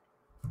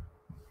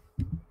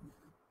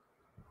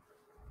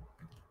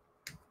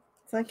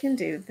 So I can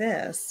do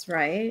this,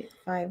 right?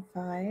 5,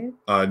 5.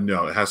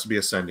 No, it has to be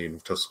ascending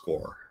to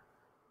score.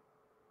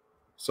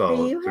 So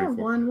but you have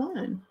 1,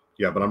 1.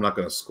 Yeah, but I'm not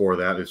going to score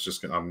that. It's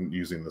just I'm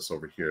using this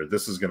over here.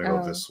 This is going to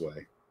go this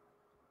way.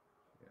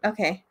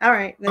 Okay. All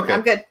right. Then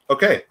I'm good.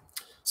 Okay.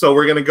 So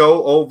we're going to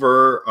go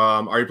over.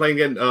 Are you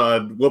playing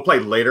again? We'll play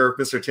later,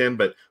 Mr. Tin.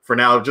 But for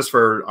now, just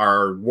for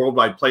our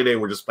worldwide play day,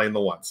 we're just playing the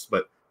once.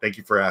 But thank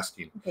you for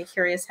asking. Okay.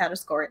 Curious how to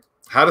score it.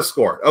 How to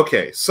score.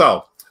 Okay.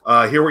 So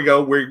here we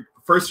go.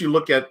 First, you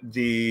look at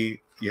you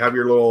have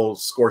your little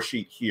score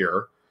sheet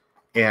here,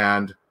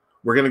 and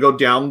we're going to go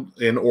down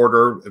in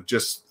order of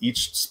just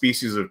each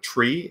species of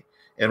tree,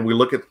 and we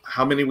look at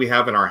how many we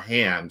have in our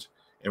hand,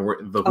 and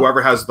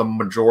whoever has the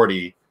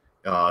majority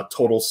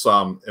total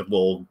sum, it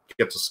will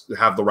get to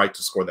have the right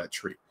to score that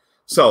tree.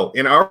 So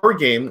in our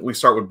game, we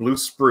start with blue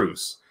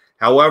spruce.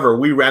 However,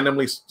 we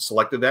randomly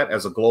selected that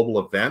as a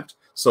global event,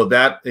 so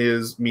that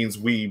means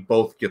we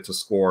both get to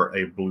score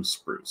a blue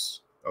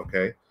spruce.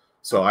 Okay.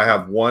 So I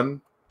have 1,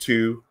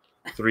 2,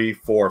 3,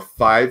 4,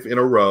 5 in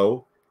a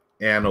row,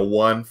 and a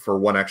 1 for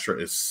 1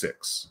 extra is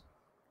 6.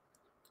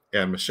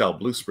 And Michelle,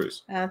 blue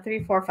spruce.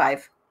 3, 4,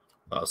 5.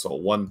 So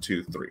 1,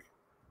 2, 3.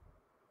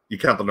 You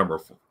count the number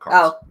of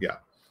cards. Oh. Yeah.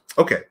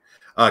 Okay.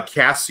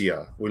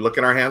 Cassia. We look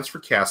in our hands for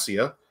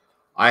Cassia.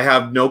 I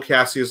have no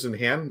Cassias in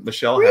hand.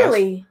 Michelle has.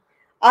 Really?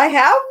 I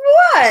have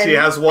 1. She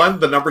has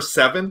 1. The number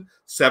 7.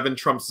 7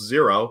 trumps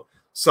 0.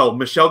 So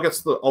Michelle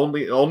gets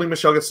only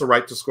Michelle gets the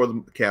right to score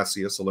the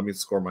Cassia. So let me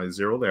score my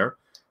 0 there.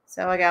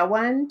 So I got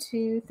 1,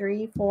 2,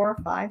 3, 4,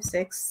 5,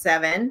 6,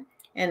 7,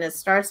 and it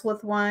starts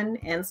with 1,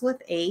 ends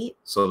with 8.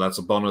 So that's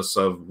a bonus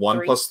of 1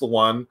 3. plus the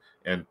 1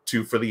 and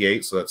 2 for the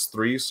 8. So that's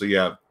 3. So you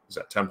have, is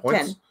that 10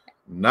 points? 10.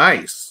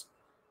 Nice.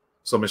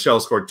 So Michelle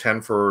scored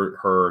 10 for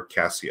her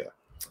Cassia.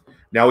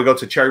 Now we go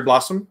to Cherry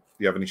Blossom.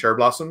 Do you have any Cherry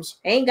Blossoms?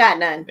 Ain't got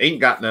none.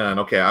 Ain't got none.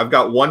 Okay, I've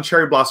got 1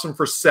 Cherry Blossom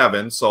for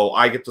 7, so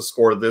I get to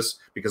score this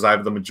because I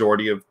have the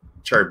majority of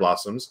Cherry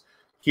Blossoms.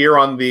 Here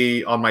on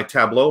my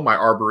tableau, my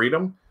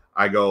Arboretum,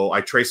 I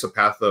trace a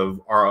path of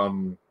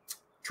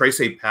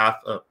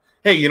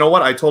hey, you know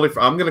what?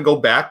 I'm going to go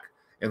back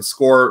and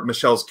score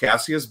Michelle's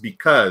Cassias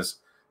because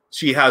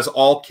she has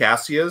all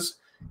Cassias.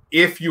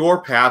 If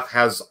your path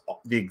has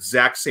the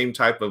exact same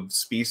type of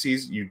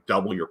species, you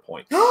double your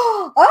points.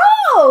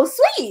 Oh,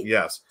 sweet.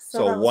 Yes.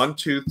 So 1,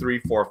 2, 3,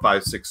 4,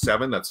 5, 6,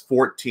 7. That's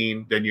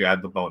 14. Then you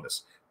add the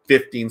bonus.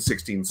 15,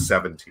 16,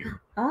 17.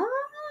 Ah.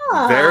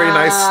 Very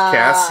nice,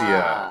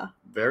 Cassia.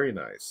 Very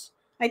nice.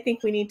 I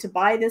think we need to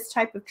buy this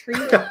type of tree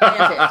and plant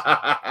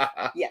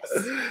it. Yes.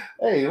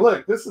 Hey,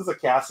 look, this is a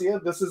Cassia.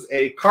 This is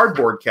a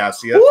cardboard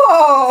Cassia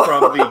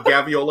from the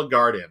Gaviola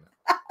Garden.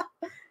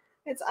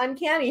 It's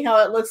uncanny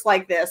how it looks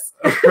like this.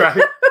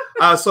 Right.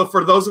 So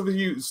for those of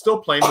you still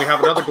playing, we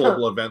have another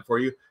global event for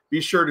you. Be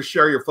sure to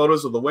share your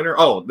photos of the winner.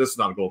 Oh, this is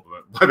not a global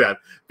event. My bad.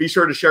 Be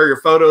sure to share your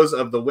photos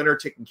of the winner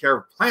taking care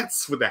of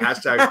plants with the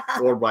hashtag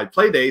Worldwide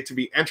Playday to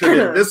be entered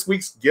in this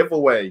week's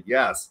giveaway.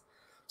 Yes.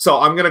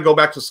 So I'm going to go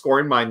back to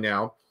scoring mine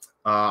now.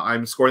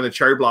 I'm scoring the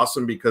Cherry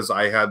Blossom because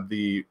I had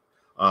the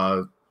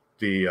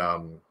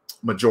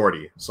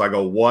majority. So I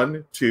go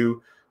 1,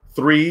 2,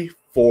 3,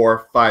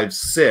 4, 5,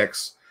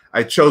 6.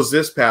 I chose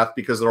this path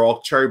because they're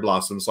all Cherry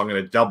Blossoms, so I'm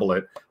going to double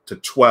it to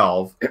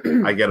 12.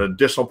 I get an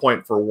additional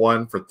point for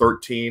 1 for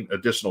 13,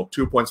 additional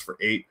 2 points for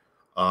 8,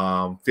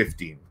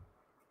 15.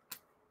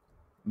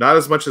 Not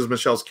as much as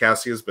Michelle's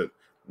Cassias, but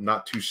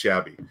not too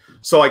shabby.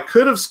 So I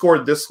could have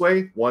scored this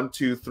way, 1,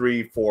 2,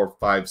 3, 4,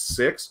 5,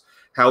 6.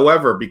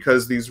 However,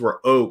 because these were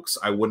oaks,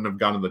 I wouldn't have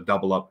gotten the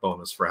double up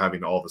bonus for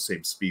having all the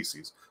same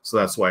species. So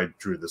that's why I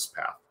drew this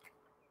path.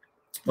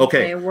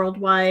 Okay.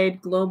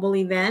 Worldwide global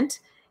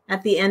event.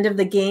 At the end of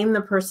the game,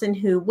 the person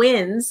who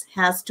wins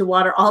has to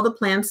water all the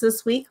plants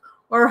this week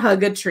or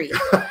hug a tree.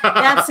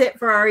 That's it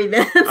for our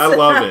events. I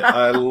love it.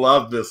 I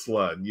love this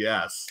one.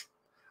 Yes.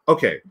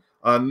 Okay.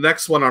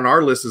 Next one on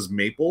our list is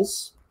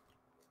maples.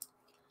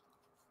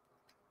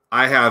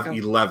 I have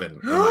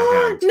 11 in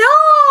my hand.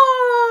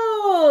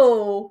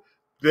 No!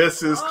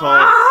 This is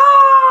called...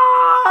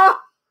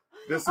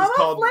 This is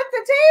called flip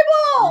the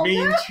table.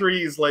 Mean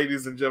Trees,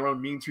 ladies and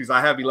gentlemen. Mean Trees. I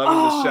have 11.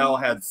 Michelle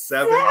had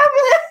 7.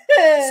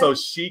 So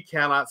she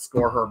cannot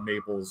score her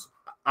maples.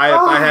 If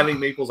I had any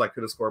maples, I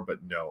could have scored,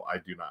 but no, I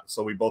do not.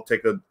 So we both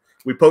take a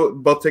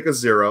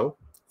 0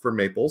 for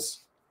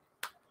maples.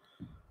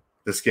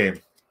 This game.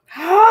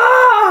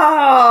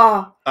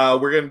 We're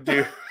gonna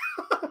do.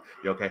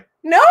 You okay?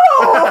 No.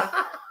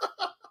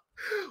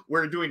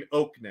 We're doing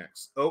oak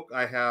next. Oak,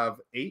 I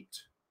have 8. Do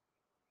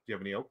you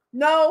have any oak?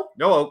 No.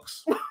 No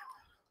oaks.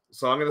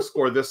 So I'm going to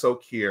score this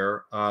oak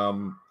here.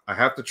 I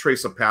have to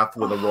trace a path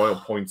with a Royal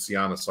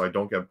Poinciana so I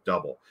don't get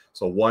double.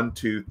 So 1,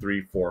 2,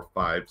 3, 4,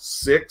 5,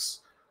 6,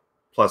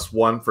 plus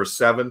 1 for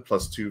 7,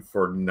 plus 2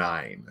 for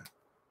 9.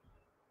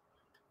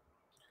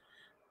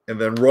 And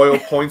then Royal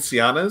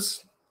Poincianas,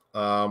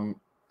 I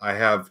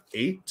have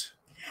 8.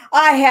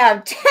 I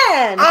have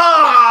 10. Oh!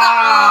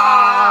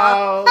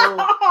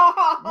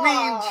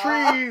 Mean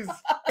trees.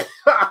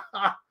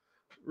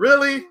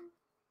 Really?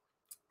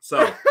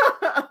 So,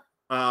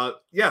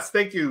 yes,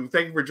 thank you.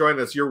 Thank you for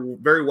joining us. You're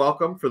very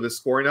welcome for this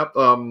scoring up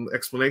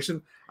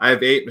explanation. I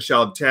have 8.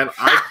 Michelle had 10.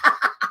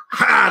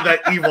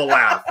 That evil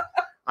laugh.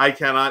 I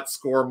cannot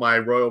score my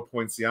Royal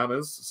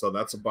Poincianas, so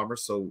that's a bummer.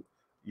 So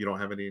you don't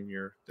have any in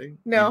your thing?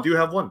 No. You do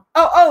have 1.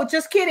 Oh,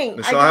 just kidding.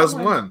 Michelle has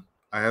 1.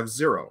 I have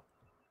 0.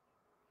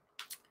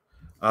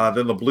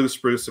 Then the blue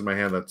spruce in my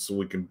hand, that's so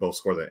we can both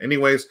score that.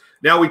 Anyways,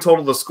 now we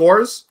total the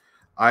scores.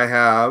 I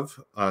have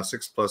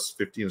 6 plus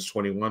 15 is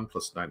 21,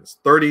 plus 9 is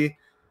 30.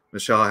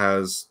 Michelle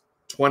has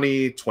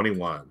 20,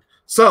 21.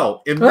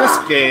 So in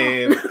this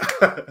game,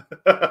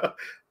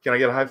 can I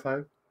get a high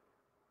five?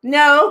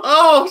 No.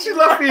 Oh, she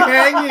left me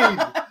hanging.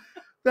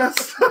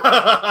 That's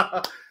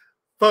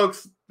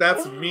folks,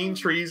 that's Mean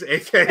Trees,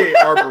 aka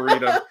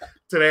Arboretum.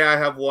 Today I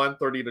have 1,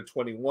 30 to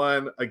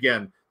 21.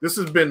 Again, this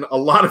has been a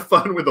lot of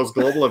fun with those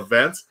global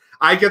events.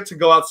 I get to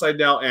go outside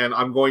now and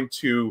I'm going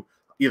to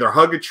either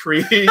hug a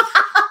tree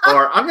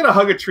or I'm going to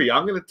hug a tree.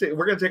 We're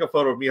going to take a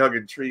photo of me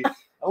hugging a tree.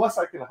 Unless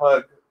I can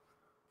hug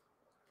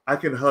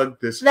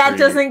this tree. That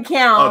doesn't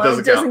count. Oh,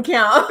 it doesn't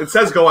count. It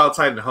says go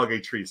outside and hug a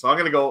tree. So I'm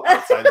going to go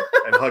outside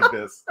and hug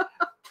this.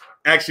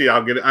 Actually,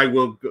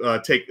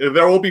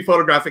 there will be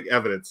photographic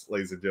evidence,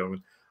 ladies and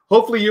gentlemen.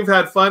 Hopefully you've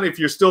had fun. If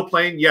you're still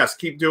playing, yes,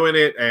 keep doing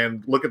it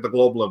and look at the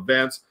global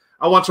events.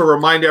 I want to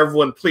remind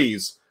everyone,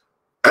 please,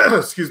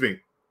 excuse me,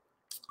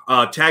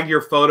 tag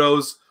your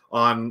photos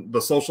on the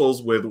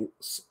socials with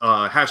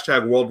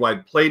hashtag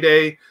Worldwide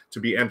Playday to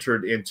be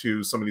entered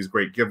into some of these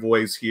great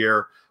giveaways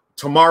here.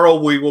 Tomorrow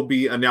we will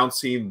be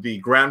announcing the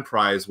grand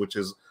prize, which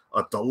is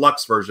a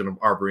deluxe version of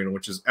Arboretum,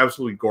 which is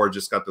absolutely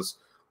gorgeous. Got this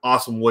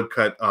awesome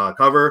woodcut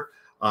cover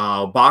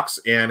box.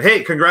 And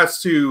hey,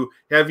 congrats to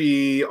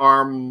Heavy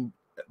Arm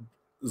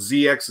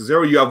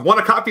ZX0. You have won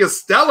a copy of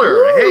Stellar.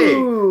 Ooh. Hey,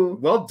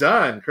 well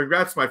done.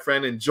 Congrats, my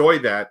friend. Enjoy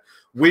that.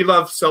 We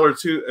love Stellar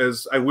too.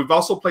 We've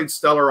also played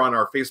Stellar on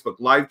our Facebook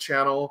Live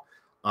channel.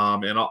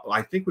 And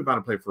I think we might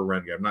have played for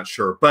Renegade. I'm not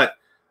sure. But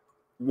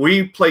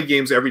we play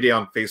games every day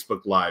on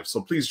Facebook Live.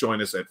 So please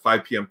join us at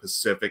 5 p.m.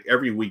 Pacific.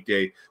 Every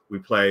weekday we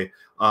play.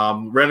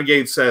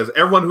 Renegade says,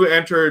 everyone who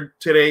entered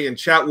today in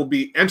chat will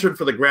be entered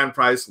for the grand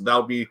prize. So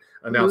that'll be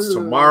announced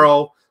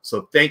tomorrow.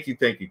 So thank you,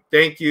 thank you,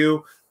 thank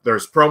you.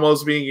 There's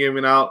promos being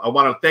given out. I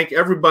want to thank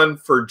everyone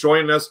for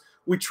joining us.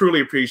 We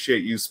truly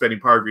appreciate you spending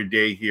part of your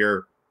day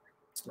here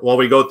while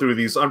we go through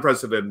these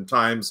unprecedented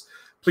times.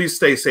 Please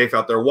stay safe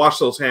out there. Wash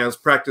those hands.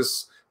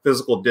 Practice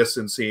physical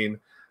distancing.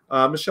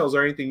 Michelle, is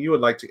there anything you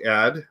would like to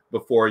add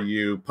before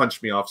you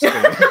punch me off screen?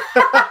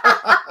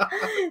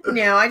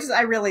 No,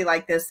 I really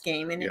like this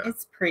game, and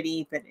it's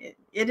pretty, but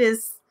it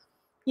is,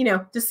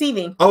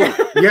 deceiving.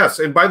 Oh, yes.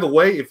 And by the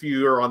way, if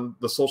you are on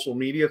the social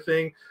media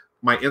thing,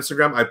 my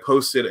Instagram, I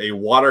posted a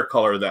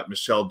watercolor that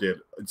Michelle did,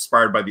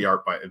 inspired by the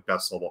art by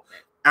Best Level.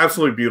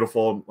 Absolutely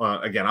beautiful.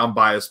 Again, I'm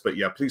biased, but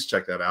yeah, please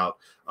check that out.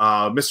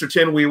 Mr.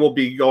 Chin, we will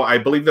be I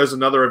believe there's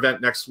another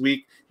event next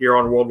week here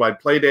on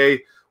Worldwide Playday.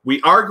 We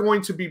are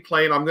going to be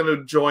playing. I'm going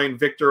to join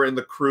Victor and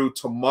the crew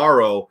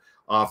tomorrow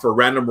for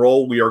Random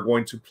Roll. We are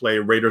going to play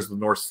Raiders of the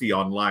North Sea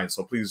online,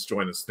 so please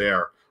join us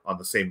there on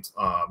the same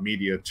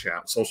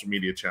social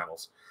media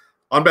channels.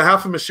 On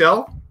behalf of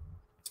Michelle,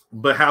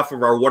 on behalf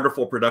of our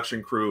wonderful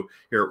production crew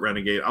here at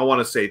Renegade, I want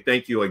to say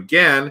thank you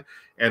again,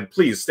 and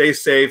please stay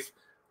safe,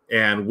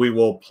 and we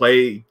will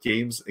play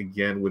games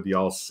again with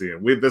y'all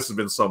soon. This has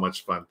been so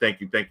much fun.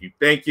 Thank you, thank you,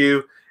 thank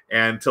you.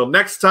 And until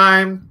next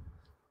time,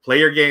 play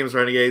your games,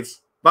 Renegades.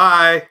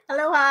 Bye.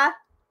 Aloha.